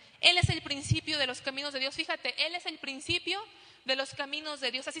hierro. Él es el principio de los caminos de Dios. Fíjate, Él es el principio de los caminos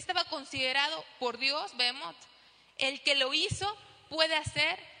de Dios. Así estaba considerado por Dios, vemos. El que lo hizo puede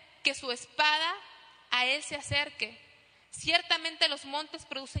hacer que su espada a Él se acerque. Ciertamente los montes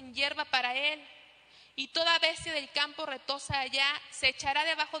producen hierba para Él, y toda bestia del campo retosa allá. Se echará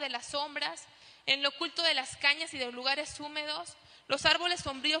debajo de las sombras, en lo oculto de las cañas y de los lugares húmedos. Los árboles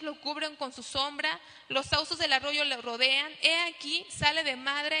sombríos lo cubren con su sombra, los sauces del arroyo le rodean. He aquí sale de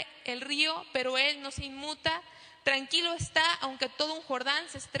madre el río, pero él no se inmuta. Tranquilo está, aunque todo un Jordán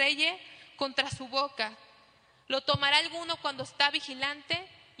se estrelle contra su boca. Lo tomará alguno cuando está vigilante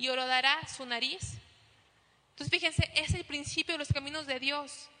y horadará su nariz. Entonces fíjense, es el principio de los caminos de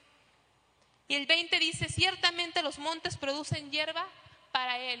Dios. Y el 20 dice: ciertamente los montes producen hierba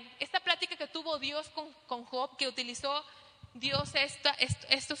para él. Esta plática que tuvo Dios con Job, que utilizó Dios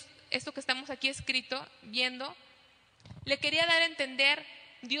esto que estamos aquí escrito, viendo, le quería dar a entender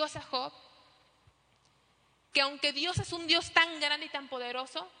Dios a Job que aunque Dios es un Dios tan grande y tan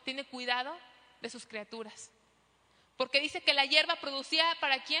poderoso, tiene cuidado de sus criaturas. Porque dice que la hierba producía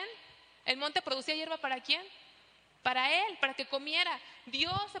 ¿para quién? El monte producía hierba ¿para quién? Para él, para que comiera.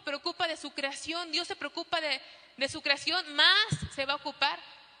 Dios se preocupa de su creación, Dios se preocupa de su creación, más se va a ocupar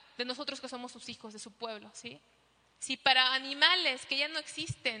de nosotros que somos sus hijos, de su pueblo, ¿sí? Si para animales que ya no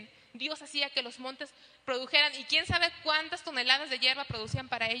existen, Dios hacía que los montes produjeran, y quién sabe cuántas toneladas de hierba producían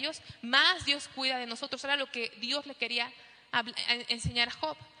para ellos, más Dios cuida de nosotros. Era lo que Dios le quería enseñar a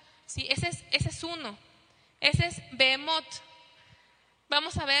Job, ¿sí? Ese es uno. Ese es Behemoth.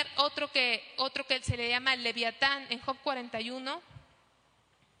 Vamos a ver otro que se le llama Leviatán en Job 41,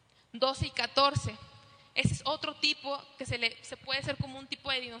 12 y 14. Ese es otro tipo que se puede ser como un tipo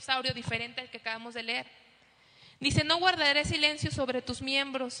de dinosaurio diferente al que acabamos de leer. Dice: no guardaré silencio sobre tus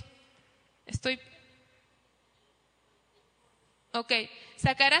miembros.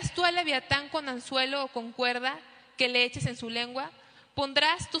 Sacarás tú al Leviatán con anzuelo o con cuerda que le eches en su lengua.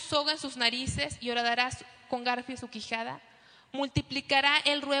 Pondrás tu soga en sus narices y horadarás con garfio su quijada. Multiplicará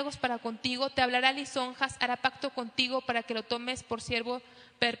él ruegos para contigo, te hablará lisonjas, hará pacto contigo para que lo tomes por siervo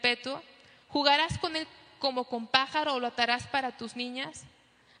perpetuo. Jugarás con él como con pájaro o lo atarás para tus niñas.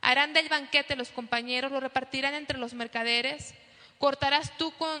 Harán del banquete los compañeros, lo repartirán entre los mercaderes. Cortarás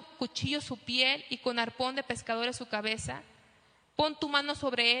tú con cuchillo su piel y con arpón de pescadores su cabeza. Pon tu mano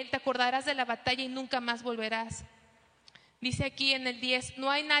sobre él, te acordarás de la batalla y nunca más volverás. Dice aquí en el 10: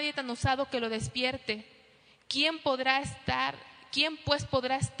 no hay nadie tan osado que lo despierte. ¿Quién pues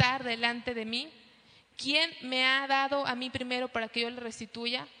podrá estar delante de mí? ¿Quién me ha dado a mí primero para que yo le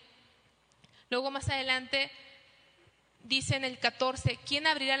restituya? Luego más adelante dice en el 14, ¿quién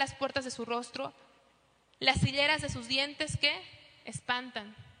abrirá las puertas de su rostro? Las hileras de sus dientes, ¿qué?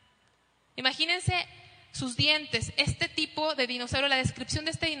 Espantan. Imagínense sus dientes, este tipo de dinosaurio, la descripción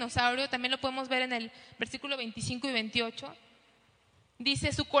de este dinosaurio también lo podemos ver en el versículo 25 y 28.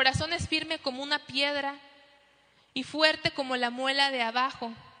 Dice, su corazón es firme como una piedra y fuerte como la muela de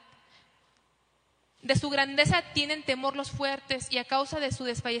abajo. De su grandeza tienen temor los fuertes y a causa de su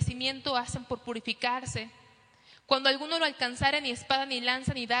desfallecimiento hacen por purificarse. Cuando alguno lo alcanzare, ni espada, ni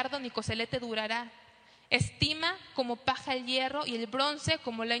lanza, ni dardo, ni coselete durará. Estima como paja el hierro y el bronce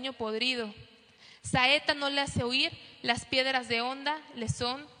como leño podrido. Saeta no le hace huir, las piedras de honda le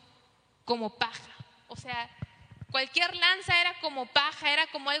son como paja. O sea, cualquier lanza era como paja, era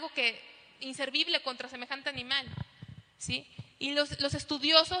como algo que inservible contra semejante animal, ¿sí? Y los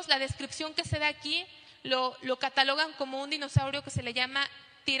estudiosos, la descripción que se da aquí, lo catalogan como un dinosaurio que se le llama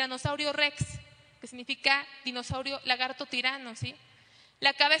Tiranosaurio Rex, que significa dinosaurio lagarto tirano, ¿sí?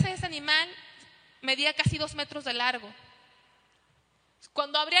 La cabeza de ese animal medía casi 2 metros de largo.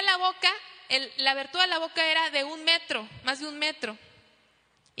 Cuando abría la boca, la abertura de la boca era de 1 metro, más de 1 metro.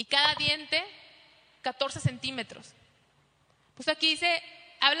 Y cada diente, 14 centímetros. Pues aquí dice,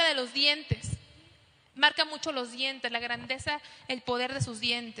 habla de los dientes. Marca mucho los dientes, la grandeza, el poder de sus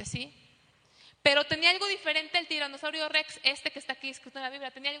dientes, ¿sí? Pero tenía algo diferente el tiranosaurio Rex, este que está aquí escrito en la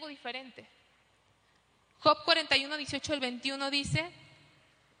Biblia, tenía algo diferente. Job 41, 18 al 21 dice,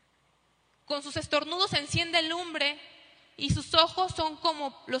 con sus estornudos enciende lumbre y sus ojos son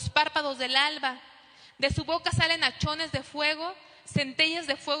como los párpados del alba. De su boca salen hachones de fuego, centellas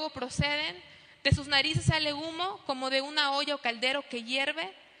de fuego proceden, de sus narices sale humo como de una olla o caldero que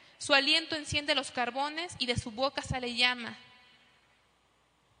hierve, su aliento enciende los carbones y de su boca sale llama.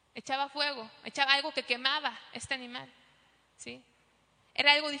 Echaba fuego, echaba algo que quemaba este animal, ¿sí?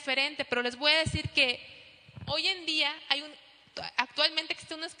 Era algo diferente, pero les voy a decir que hoy en día actualmente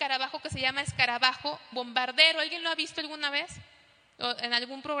existe un escarabajo que se llama escarabajo bombardero. ¿Alguien lo ha visto alguna vez? ¿O en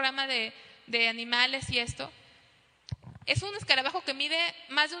algún programa de animales y esto? Es un escarabajo que mide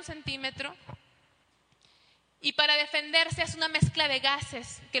más de 1 centímetro y para defenderse hace una mezcla de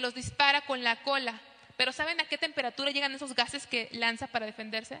gases que los dispara con la cola. Pero ¿saben a qué temperatura llegan esos gases que lanza para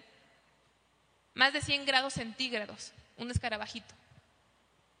defenderse? Más de 100 grados centígrados, un escarabajito,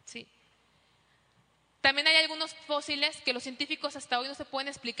 ¿sí? También hay algunos fósiles que los científicos hasta hoy no se pueden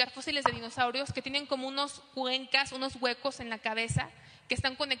explicar, fósiles de dinosaurios que tienen como unos cuencas, unos huecos en la cabeza que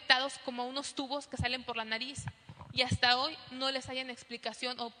están conectados como a unos tubos que salen por la nariz y hasta hoy no les hayan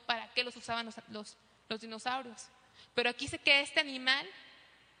explicación o para qué los usaban los dinosaurios. Pero aquí dice que este animal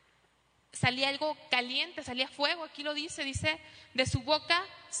salía algo caliente, salía fuego, aquí lo dice, de su boca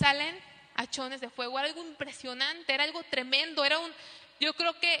salen hachones de fuego, era algo impresionante, era algo tremendo, yo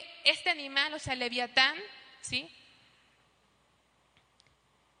creo que este animal, o sea, Leviatán, ¿sí?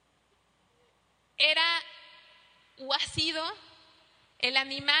 Era o ha sido el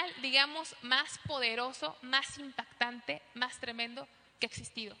animal, digamos, más poderoso, más impactante, más tremendo que ha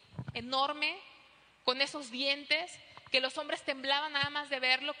existido. Enorme, con esos dientes, que los hombres temblaban nada más de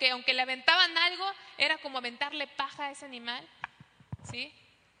verlo, que aunque le aventaban algo, era como aventarle paja a ese animal, ¿sí?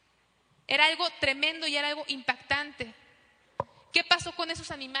 Era algo tremendo y era algo impactante. ¿Qué pasó con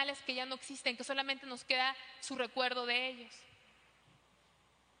esos animales que ya no existen, que solamente nos queda su recuerdo de ellos?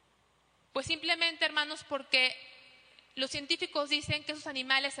 Pues simplemente, hermanos, porque los científicos dicen que esos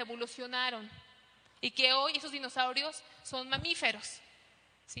animales evolucionaron y que hoy esos dinosaurios son mamíferos,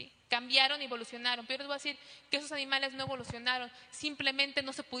 ¿sí? Cambiaron y evolucionaron. Pero yo les voy a decir que esos animales no evolucionaron, simplemente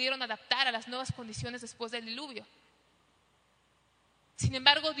no se pudieron adaptar a las nuevas condiciones después del diluvio. Sin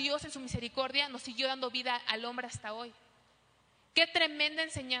embargo, Dios en su misericordia nos siguió dando vida al hombre hasta hoy. Qué tremenda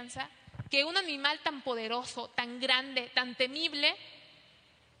enseñanza que un animal tan poderoso, tan grande, tan temible,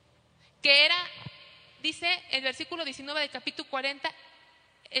 que era, dice el versículo 19 del capítulo 40,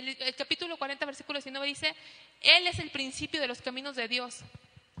 el capítulo 40, versículo 19 dice, Él es el principio de los caminos de Dios.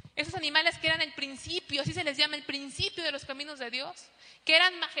 Esos animales que eran el principio, así se les llama, el principio de los caminos de Dios, que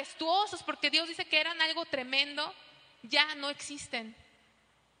eran majestuosos porque Dios dice que eran algo tremendo, ya no existen.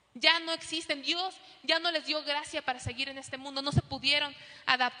 Ya no existen, Dios ya no les dio gracia para seguir en este mundo, no se pudieron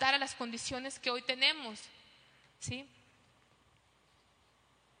adaptar a las condiciones que hoy tenemos, ¿sí?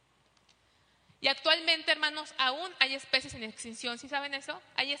 Y actualmente, hermanos, aún hay especies en extinción, ¿sí saben eso?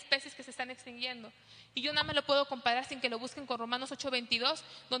 Hay especies que se están extinguiendo. Y yo nada más lo puedo comparar sin que lo busquen con Romanos 8:22,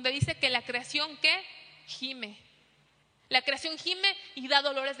 donde dice que la creación, ¿qué? Gime. La creación gime y da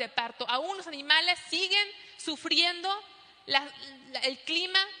dolores de parto. Aún los animales siguen sufriendo el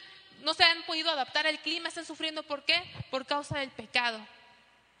clima, no se han podido adaptar al clima, están sufriendo. ¿Por qué? Por causa del pecado.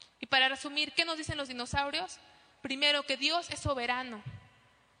 Y para resumir, ¿qué nos dicen los dinosaurios? primero que Dios es soberano.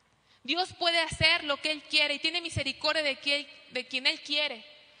 Dios puede hacer lo que Él quiere y tiene misericordia de quien Él quiere.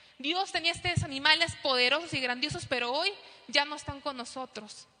 Dios tenía estos animales poderosos y grandiosos, pero hoy ya no están con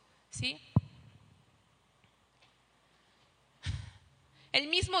nosotros, ¿sí? El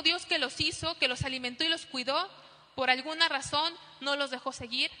mismo Dios que los hizo, que los alimentó y los cuidó, por alguna razón no los dejó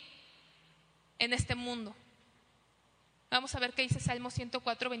seguir en este mundo. Vamos a ver qué dice Salmo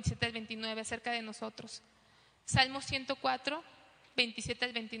 104, 27 al 29 acerca de nosotros. Salmo 104, 27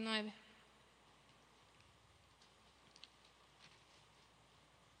 al 29.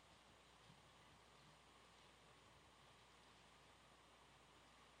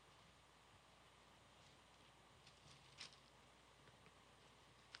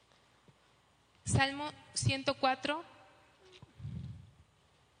 Salmo 104.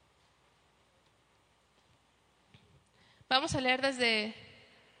 Vamos a leer desde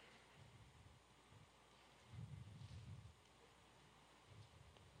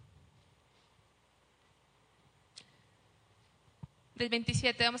del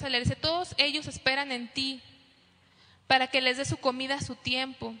 27. Vamos a leer. Dice: todos ellos esperan en ti para que les dé su comida a su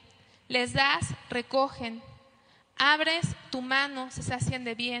tiempo. Les das, recogen. Abres tu mano, se sacian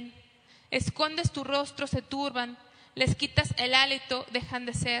de bien. Escondes tu rostro, se turban. Les quitas el hálito, dejan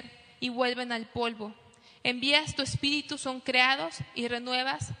de ser y vuelven al polvo. Envías tu espíritu, son creados y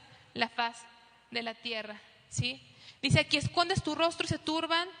renuevas la faz de la tierra. ¿Sí? Dice aquí: escondes tu rostro, se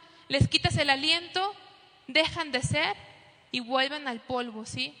turban. Les quitas el aliento, dejan de ser y vuelven al polvo.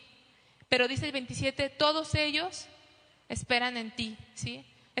 ¿Sí? Pero dice el 27: todos ellos esperan en ti. ¿Sí?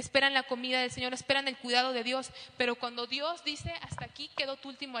 Esperan la comida del Señor, esperan el cuidado de Dios. Pero cuando Dios dice: hasta aquí quedó tu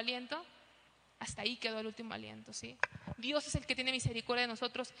último aliento, hasta ahí quedó el último aliento, ¿sí? Dios es el que tiene misericordia de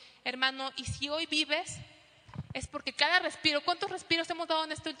nosotros, hermano. Y si hoy vives, es porque cada respiro, ¿cuántos respiros hemos dado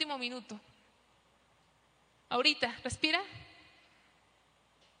en este último minuto? Ahorita, ¿respira?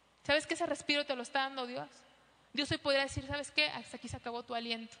 ¿Sabes que ese respiro te lo está dando Dios? Dios hoy podría decir: ¿sabes qué? Hasta aquí se acabó tu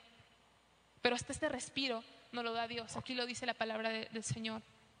aliento. Pero hasta este respiro no lo da Dios. Aquí lo dice la palabra del Señor,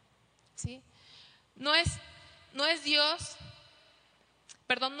 ¿sí? No es Dios,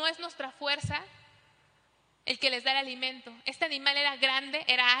 perdón, no es nuestra fuerza el que les da el alimento. Este animal era grande,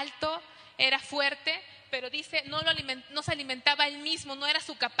 era alto, era fuerte, pero dice, no se alimentaba él mismo, no era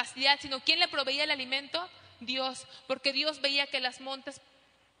su capacidad, sino ¿quién le proveía el alimento? Dios, porque Dios veía que las montes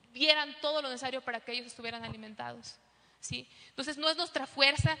dieran todo lo necesario para que ellos estuvieran alimentados, ¿sí? Entonces no es nuestra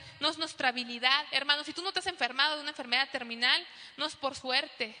fuerza, no es nuestra habilidad. Hermano, si tú no te has enfermado de una enfermedad terminal, no es por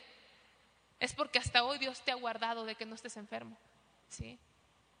suerte, es porque hasta hoy Dios te ha guardado de que no estés enfermo, ¿sí?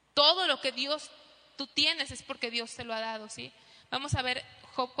 Todo lo que tú tienes es porque Dios te lo ha dado, ¿sí? Vamos a ver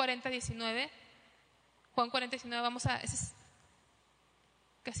Job 40, 19. Juan 40, 19, ese es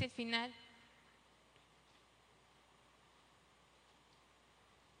casi el final.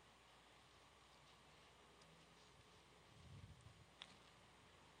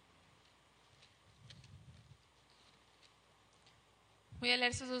 Voy a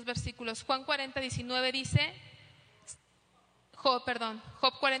leer esos dos versículos. Juan 40, 19 dice, Job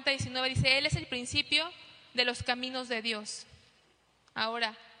 40, 19 dice: Él es el principio de los caminos de Dios.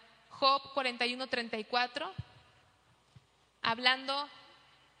 Ahora, Job 41, 34, hablando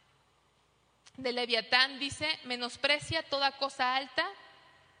de Leviatán, dice: menosprecia toda cosa alta,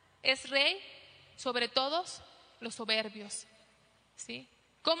 es rey sobre todos los soberbios. ¿Sí?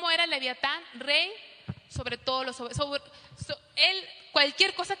 ¿Cómo era Leviatán? Rey sobre todos los soberbios. Él,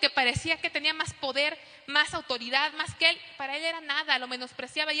 cualquier cosa que parecía que tenía más poder, más autoridad, más que él, para él era nada, lo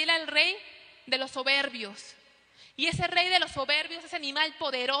menospreciaba, y él era el rey de los soberbios. Y ese rey de los soberbios, ese animal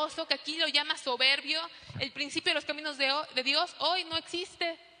poderoso que aquí lo llama soberbio, el principio de los caminos de Dios, hoy no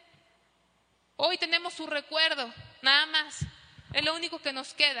existe. Hoy tenemos su recuerdo, nada más. Es lo único que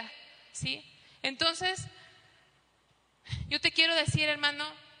nos queda, ¿sí? Entonces, yo te quiero decir, hermano,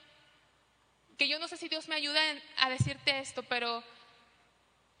 que yo no sé si Dios me ayuda a decirte esto, pero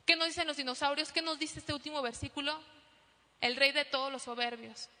 ¿qué nos dicen los dinosaurios? ¿Qué nos dice este último versículo? El rey de todos los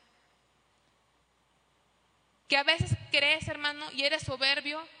soberbios. Que a veces crees, hermano, y eres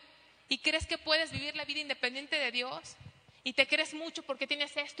soberbio y crees que puedes vivir la vida independiente de Dios y te crees mucho porque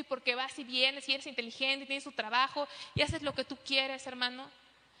tienes esto y porque vas y vienes y eres inteligente y tienes tu trabajo y haces lo que tú quieres, hermano.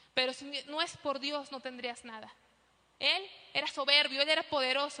 Pero si no es por Dios, no tendrías nada. Él era soberbio, él era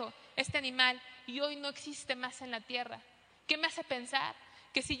poderoso, este animal, y hoy no existe más en la tierra. ¿Qué me hace pensar?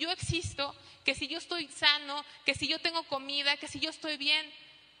 Que si yo existo, que si yo estoy sano, que si yo tengo comida, que si yo estoy bien,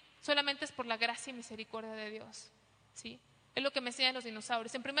 solamente es por la gracia y misericordia de Dios, ¿sí? Es lo que me enseñan los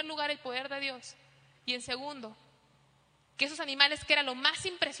dinosaurios. En primer lugar, el poder de Dios. Y en segundo, que esos animales, que era lo más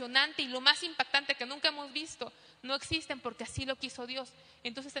impresionante y lo más impactante que nunca hemos visto, No existen porque así lo quiso Dios.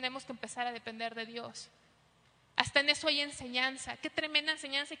 Entonces tenemos que empezar a depender de Dios. Hasta en eso hay enseñanza. Qué tremenda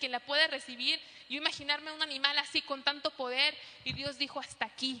enseñanza, y quien la puede recibir. Yo imaginarme un animal así con tanto poder, y Dios dijo hasta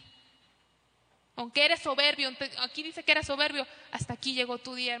aquí. Aunque eres soberbio, aquí dice que eres soberbio, hasta aquí llegó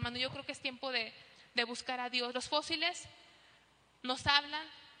tu día, hermano. Yo creo que es tiempo de buscar a Dios. Los fósiles nos hablan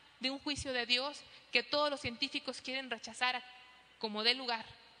de un juicio de Dios que todos los científicos quieren rechazar como dé lugar.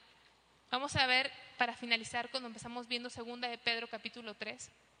 Vamos a ver, para finalizar, cuando empezamos viendo 2 de Pedro capítulo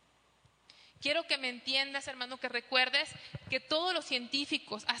 3. Quiero que me entiendas, hermano, que recuerdes que todos los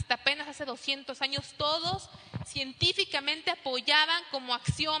científicos, hasta apenas hace 200 años, todos científicamente apoyaban como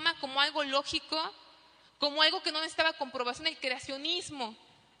axioma, como algo lógico, como algo que no necesitaba comprobación, el creacionismo,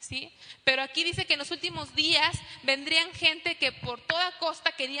 ¿sí? Pero aquí dice que en los últimos días vendrían gente que por toda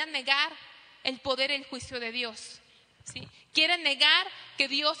costa querían negar el poder y el juicio de Dios, ¿sí? Quieren negar que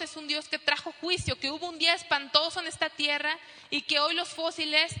Dios es un Dios que trajo juicio, que hubo un día espantoso en esta tierra y que hoy los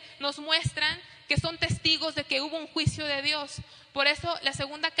fósiles nos muestran que son testigos de que hubo un juicio de Dios. Por eso la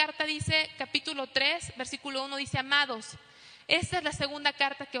segunda carta dice, capítulo 3, versículo 1, dice: amados, esta es la segunda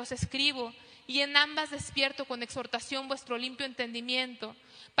carta que os escribo, y en ambas despierto con exhortación vuestro limpio entendimiento,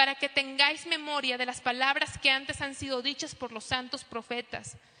 para que tengáis memoria de las palabras que antes han sido dichas por los santos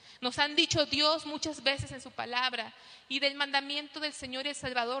profetas. Nos han dicho Dios muchas veces en su palabra, y del mandamiento del Señor y el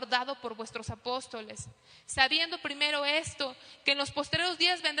Salvador dado por vuestros apóstoles, sabiendo primero esto, que en los postreros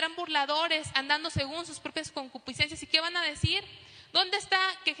días vendrán burladores, andando según sus propias concupiscencias. ¿Y qué van a decir? ¿Dónde está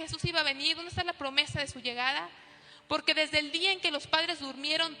que Jesús iba a venir? ¿Dónde está la promesa de su llegada? Porque desde el día en que los padres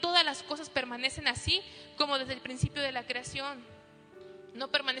durmieron, todas las cosas permanecen así como desde el principio de la creación. No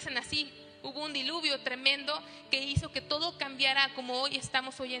permanecen así. Hubo un diluvio tremendo que hizo que todo cambiara como hoy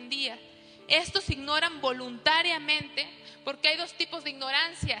estamos hoy en día. Estos ignoran voluntariamente, porque hay dos tipos de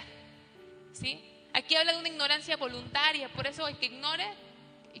ignorancia, ¿sí? Aquí habla de una ignorancia voluntaria, por eso el que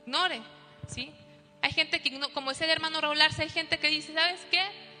ignore, ¿sí? Hay gente que, como decía el hermano Raúl Arce, hay gente que dice: ¿sabes qué?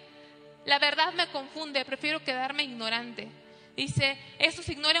 La verdad me confunde, prefiero quedarme ignorante. Dice: estos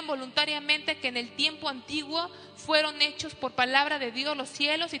ignoran voluntariamente que en el tiempo antiguo fueron hechos por palabra de Dios los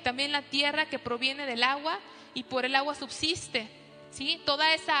cielos y también la tierra, que proviene del agua y por el agua subsiste, ¿sí?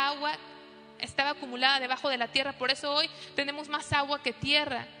 Toda esa agua estaba acumulada debajo de la tierra, por eso hoy tenemos más agua que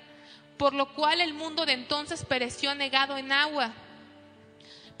tierra. Por lo cual el mundo de entonces pereció anegado en agua.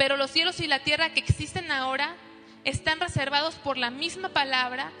 Pero los cielos y la tierra que existen ahora están reservados por la misma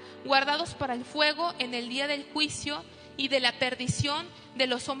palabra, guardados para el fuego en el día del juicio y de la perdición de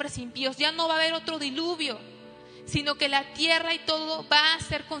los hombres impíos. Ya no va a haber otro diluvio, sino que la tierra y todo va a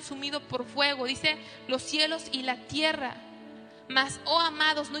ser consumido por fuego. Dice: los cielos y la tierra. Mas, oh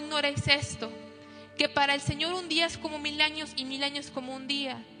amados, no ignoréis esto, que para el Señor un día es como 1000 años y 1000 años como un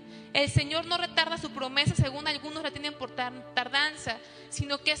día. El Señor no retarda su promesa, según algunos la tienen por tardanza,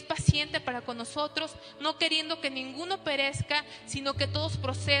 sino que es paciente para con nosotros, no queriendo que ninguno perezca, sino que todos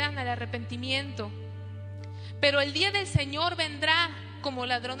procedan al arrepentimiento. Pero el día del Señor vendrá como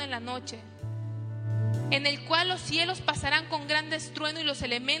ladrón en la noche, en el cual los cielos pasarán con gran estruendo y los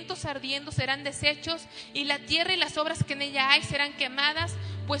elementos ardiendo serán deshechos y la tierra y las obras que en ella hay serán quemadas.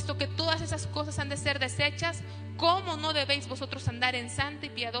 Puesto que todas esas cosas han de ser deshechas, ¿cómo no debéis vosotros andar en santa y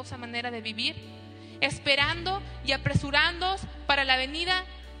piadosa manera de vivir? Esperando y apresurándoos para la venida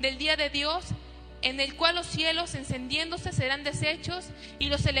del día de Dios, en el cual los cielos encendiéndose serán deshechos y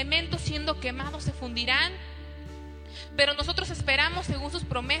los elementos siendo quemados se fundirán. Pero nosotros esperamos, según sus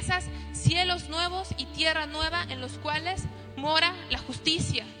promesas, cielos nuevos y tierra nueva en los cuales mora la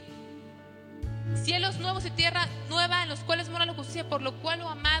justicia. Cielos nuevos y tierra nueva en los cuales mora la justicia, por lo cual, oh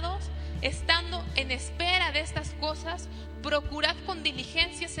amados, estando en espera de estas cosas, procurad con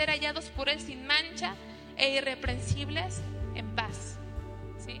diligencia ser hallados por Él sin mancha e irreprensibles en paz.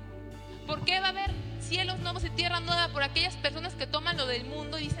 ¿Sí? ¿Por qué va a haber cielos nuevos y tierra nueva? Por aquellas personas que toman lo del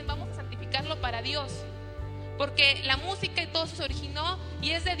mundo y dicen: vamos a santificarlo para Dios, porque la música y todo eso se originó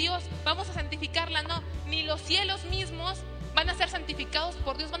y es de Dios, vamos a santificarla. No, ni los cielos mismos van a ser santificados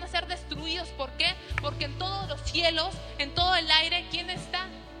por Dios, van a ser destruidos. ¿Por qué? Porque en todos los cielos, en todo el aire, ¿quién está?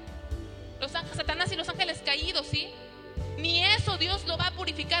 Los ángeles, Satanás y los ángeles caídos, ¿sí? Ni eso Dios lo va a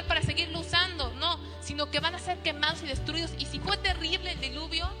purificar para seguirlo usando, no, sino que van a ser quemados y destruidos. Y si fue terrible el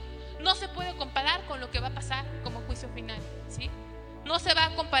diluvio, no se puede comparar con lo que va a pasar como juicio final, ¿sí? No se va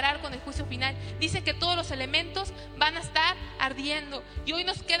a comparar con el juicio final. Dice que todos los elementos van a estar ardiendo. Y hoy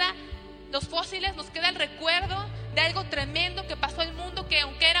nos queda, los fósiles, nos queda el recuerdo de algo tremendo que pasó al mundo, que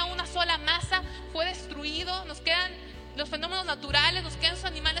aunque era una sola masa, fue destruido. Nos quedan los fenómenos naturales, nos quedan esos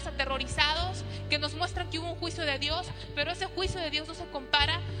animales aterradores aterrorizados, que nos muestran que hubo un juicio de Dios, pero ese juicio de Dios no se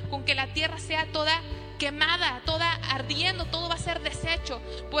compara con que la tierra sea toda quemada, toda ardiendo, todo va a ser deshecho.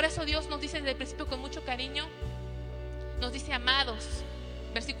 Por eso Dios nos dice desde el principio con mucho cariño, nos dice: amados,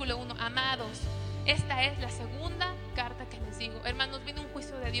 versículo 1, amados, esta es la segunda carta que les digo. Hermanos, viene un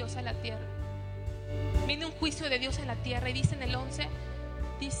juicio de Dios a la tierra. Viene un juicio de Dios en la tierra. Y dice en el 11,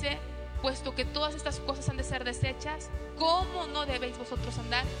 dice: puesto que todas estas cosas han de ser deshechas, ¿cómo no debéis vosotros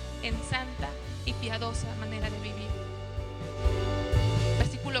andar en santa y piadosa manera de vivir?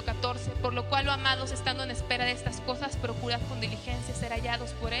 Versículo 14, por lo cual, amados, estando en espera de estas cosas, procurad con diligencia ser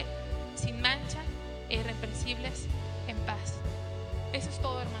hallados por Él, sin mancha e irreprensibles, en paz. Eso es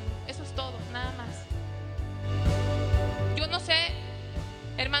todo, hermano, eso es todo, nada más. Yo no sé,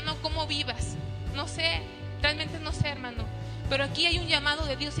 hermano, cómo vivas, no sé, realmente no sé, hermano, pero aquí hay un llamado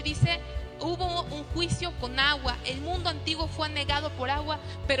de Dios y dice: hubo un juicio con agua, el mundo antiguo fue anegado por agua,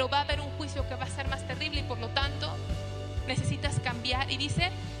 pero va a haber un juicio que va a ser más terrible y por lo tanto necesitas cambiar. Y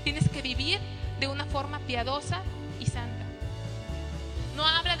dice: tienes que vivir de una forma piadosa y santa. No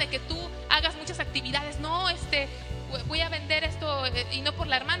habla de que tú hagas muchas actividades, no, voy a vender esto, y no por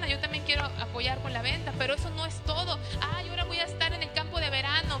la hermana, yo también quiero apoyar con la venta, pero eso no es todo. Y ahora voy a estar en el campo de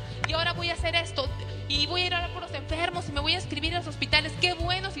verano, y ahora voy a hacer esto, y voy a ir a orar por los enfermos, y me voy a inscribir en los hospitales. Qué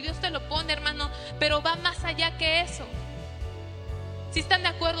bueno si Dios te lo pone, hermano, pero va más allá que eso. Si están de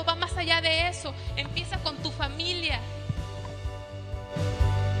acuerdo, va más allá de eso. Empieza con tu familia.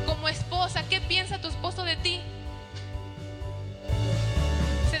 Como esposa, ¿qué piensa tu esposo de ti?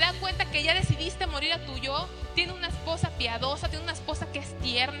 ¿Se da cuenta que ya decidiste morir a tu yo? Tiene una esposa piadosa, tiene una esposa que es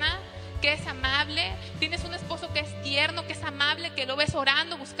tierna, que es amable. Tienes un esposo que es tierno, que es amable, que lo ves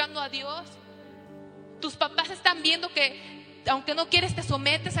orando, buscando a Dios. Tus papás están viendo que, aunque no quieres, te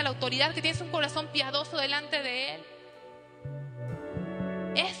sometes a la autoridad, que tienes un corazón piadoso delante de Él.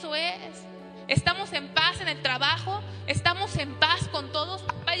 Eso es. Estamos en paz en el trabajo, estamos en paz con todos.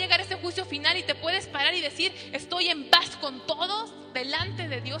 Va a llegar ese juicio final y te puedes parar y decir: estoy en paz con todos delante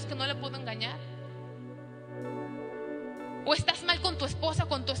de Dios, que no le puedo engañar. O estás mal con tu esposa,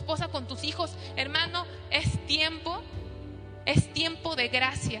 con tus hijos. Hermano, es tiempo de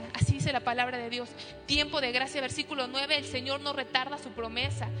gracia. Así dice la palabra de Dios, tiempo de gracia. Versículo 9, el Señor no retarda su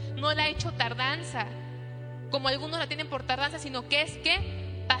promesa, no la ha hecho tardanza, como algunos la tienen por tardanza, sino que es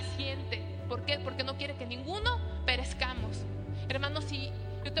paciente. ¿Por qué? Porque no quiere que ninguno perezcamos. Hermano, si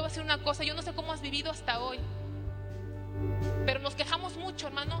yo te voy a decir una cosa, yo no sé cómo has vivido hasta hoy, pero nos quejamos mucho,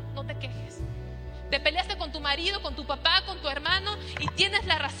 hermano. No te quejes. Te peleaste con tu marido, con tu papá, con tu hermano, y tienes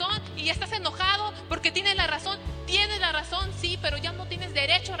la razón, y estás enojado porque tienes la razón. Tienes la razón, sí, pero ya no tienes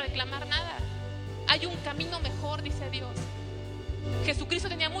derecho a reclamar nada. Hay un camino mejor, dice Dios. Jesucristo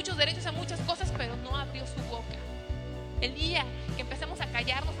tenía muchos derechos a muchas cosas, pero no abrió su boca. El día que empecemos a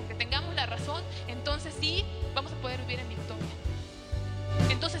callarnos porque tengamos la razón, entonces sí vamos a poder vivir en victoria.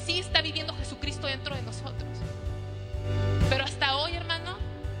 Entonces sí está viviendo Jesucristo dentro de nosotros. Pero hasta hoy, hermano,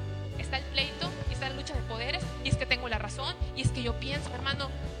 está el pleito y está la lucha de poderes, y es que tengo la razón, y es que yo pienso. Hermano,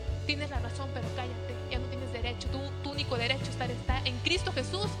 tienes la razón, pero cállate, ya no tienes derecho. Tu único derecho está en Cristo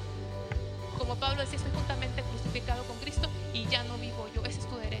Jesús. Como Pablo decía: estoy juntamente crucificado con Cristo y ya no vivo yo. Ese es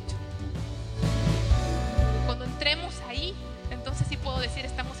tu derecho. Cuando entremos ahí, entonces sí puedo decir: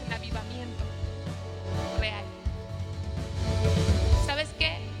 estamos en avivamiento real. ¿Sabes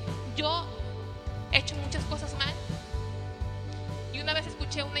qué? Yo he hecho muchas cosas mal, y una vez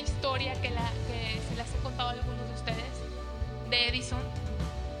escuché una historia que se las he contado a algunos de ustedes, de Edison,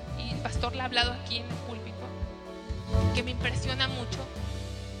 y el pastor la ha hablado aquí en el púlpito, que me impresiona mucho.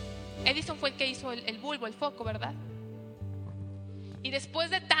 Edison fue el que hizo el bulbo, el foco, ¿verdad? Y después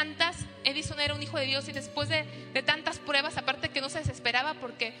de tantas, Edison era un hijo de Dios, y después de tantas pruebas, aparte que no se desesperaba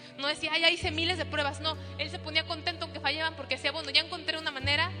porque no decía: ya hice miles de pruebas. No, él se ponía contento aunque fallaban, porque decía: bueno, ya encontré una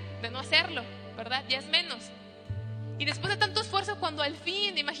manera de no hacerlo, ¿verdad? Ya es menos. Y después de tanto esfuerzo, cuando al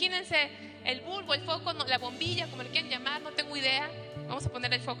fin, imagínense, el bulbo, el foco, la bombilla, como le quieran llamar, no tengo idea, vamos a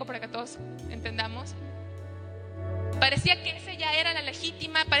poner el foco para que todos entendamos. Parecía que esa ya era la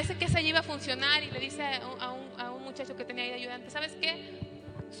legítima, parece que esa ya iba a funcionar, y le dice a un muchacho que tenía ahí de ayudante: ¿sabes qué?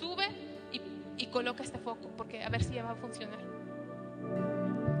 Sube y coloca este foco, porque a ver si ya va a funcionar.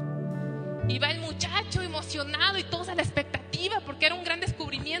 Y va el muchacho emocionado y todos a la expectativa, porque era un gran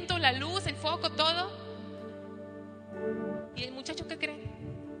descubrimiento, la luz, el foco, todo. Y el muchacho, ¿qué cree?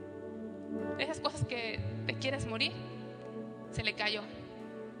 Esas cosas que te quieres morir, se le cayó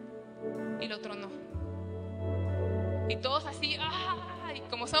y lo tronó. Y todos así, y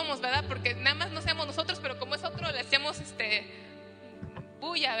como somos, ¿verdad? Porque nada más no seamos nosotros, pero como es otro, le hacemos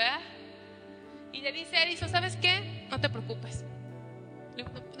bulla, ¿verdad? Y le dice a Edison: ¿sabes qué? No te preocupes,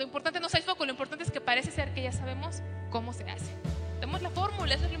 Lo importante no es el foco, lo importante es que parece ser que ya sabemos cómo se hace. Tenemos la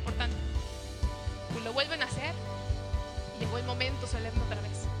fórmula, eso es lo importante. Pues lo vuelven a hacer y llegó el momento solemne otra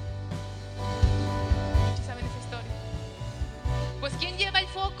vez. Muchos saben esa historia. Pues ¿quién lleva el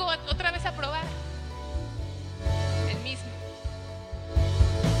foco otra vez a probar? El mismo,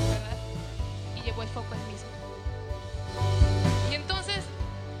 ¿verdad? Y llevó el foco el mismo. Y entonces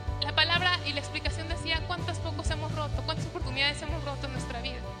la palabra y la explicación decía cuántos focos hemos roto, cuántas oportunidades hemos roto en nuestra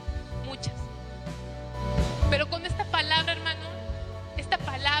vida. Muchas. Pero con esta palabra, hermano, esta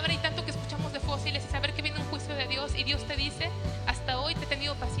palabra y tanto que escuchamos de fósiles y saber que viene un juicio de Dios y Dios te dice, hasta hoy te he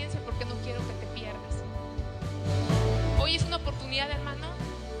tenido paciencia porque no quiero que te pierdas. Hoy es una oportunidad, hermano,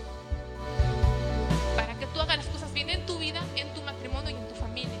 para que tú hagas las cosas bien en tu vida, en tu matrimonio y en tu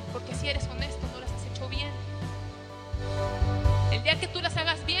familia, porque si eres honesto no las has hecho bien. El día que tú las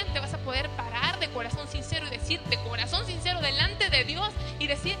hagas bien te vas a poder parar de corazón sincero y decir de corazón sincero delante de Dios y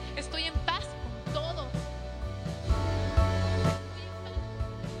decir, estoy en paz con todos.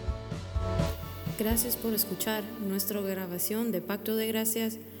 Gracias por escuchar nuestra grabación de Pacto de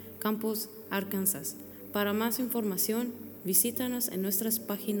Gracias, Campos, Arkansas. Para más información, visítanos en nuestras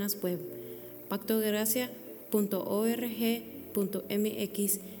páginas web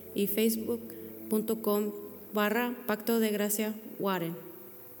pactodegracia.org.mx y facebook.com/Pacto de Gracia Warren.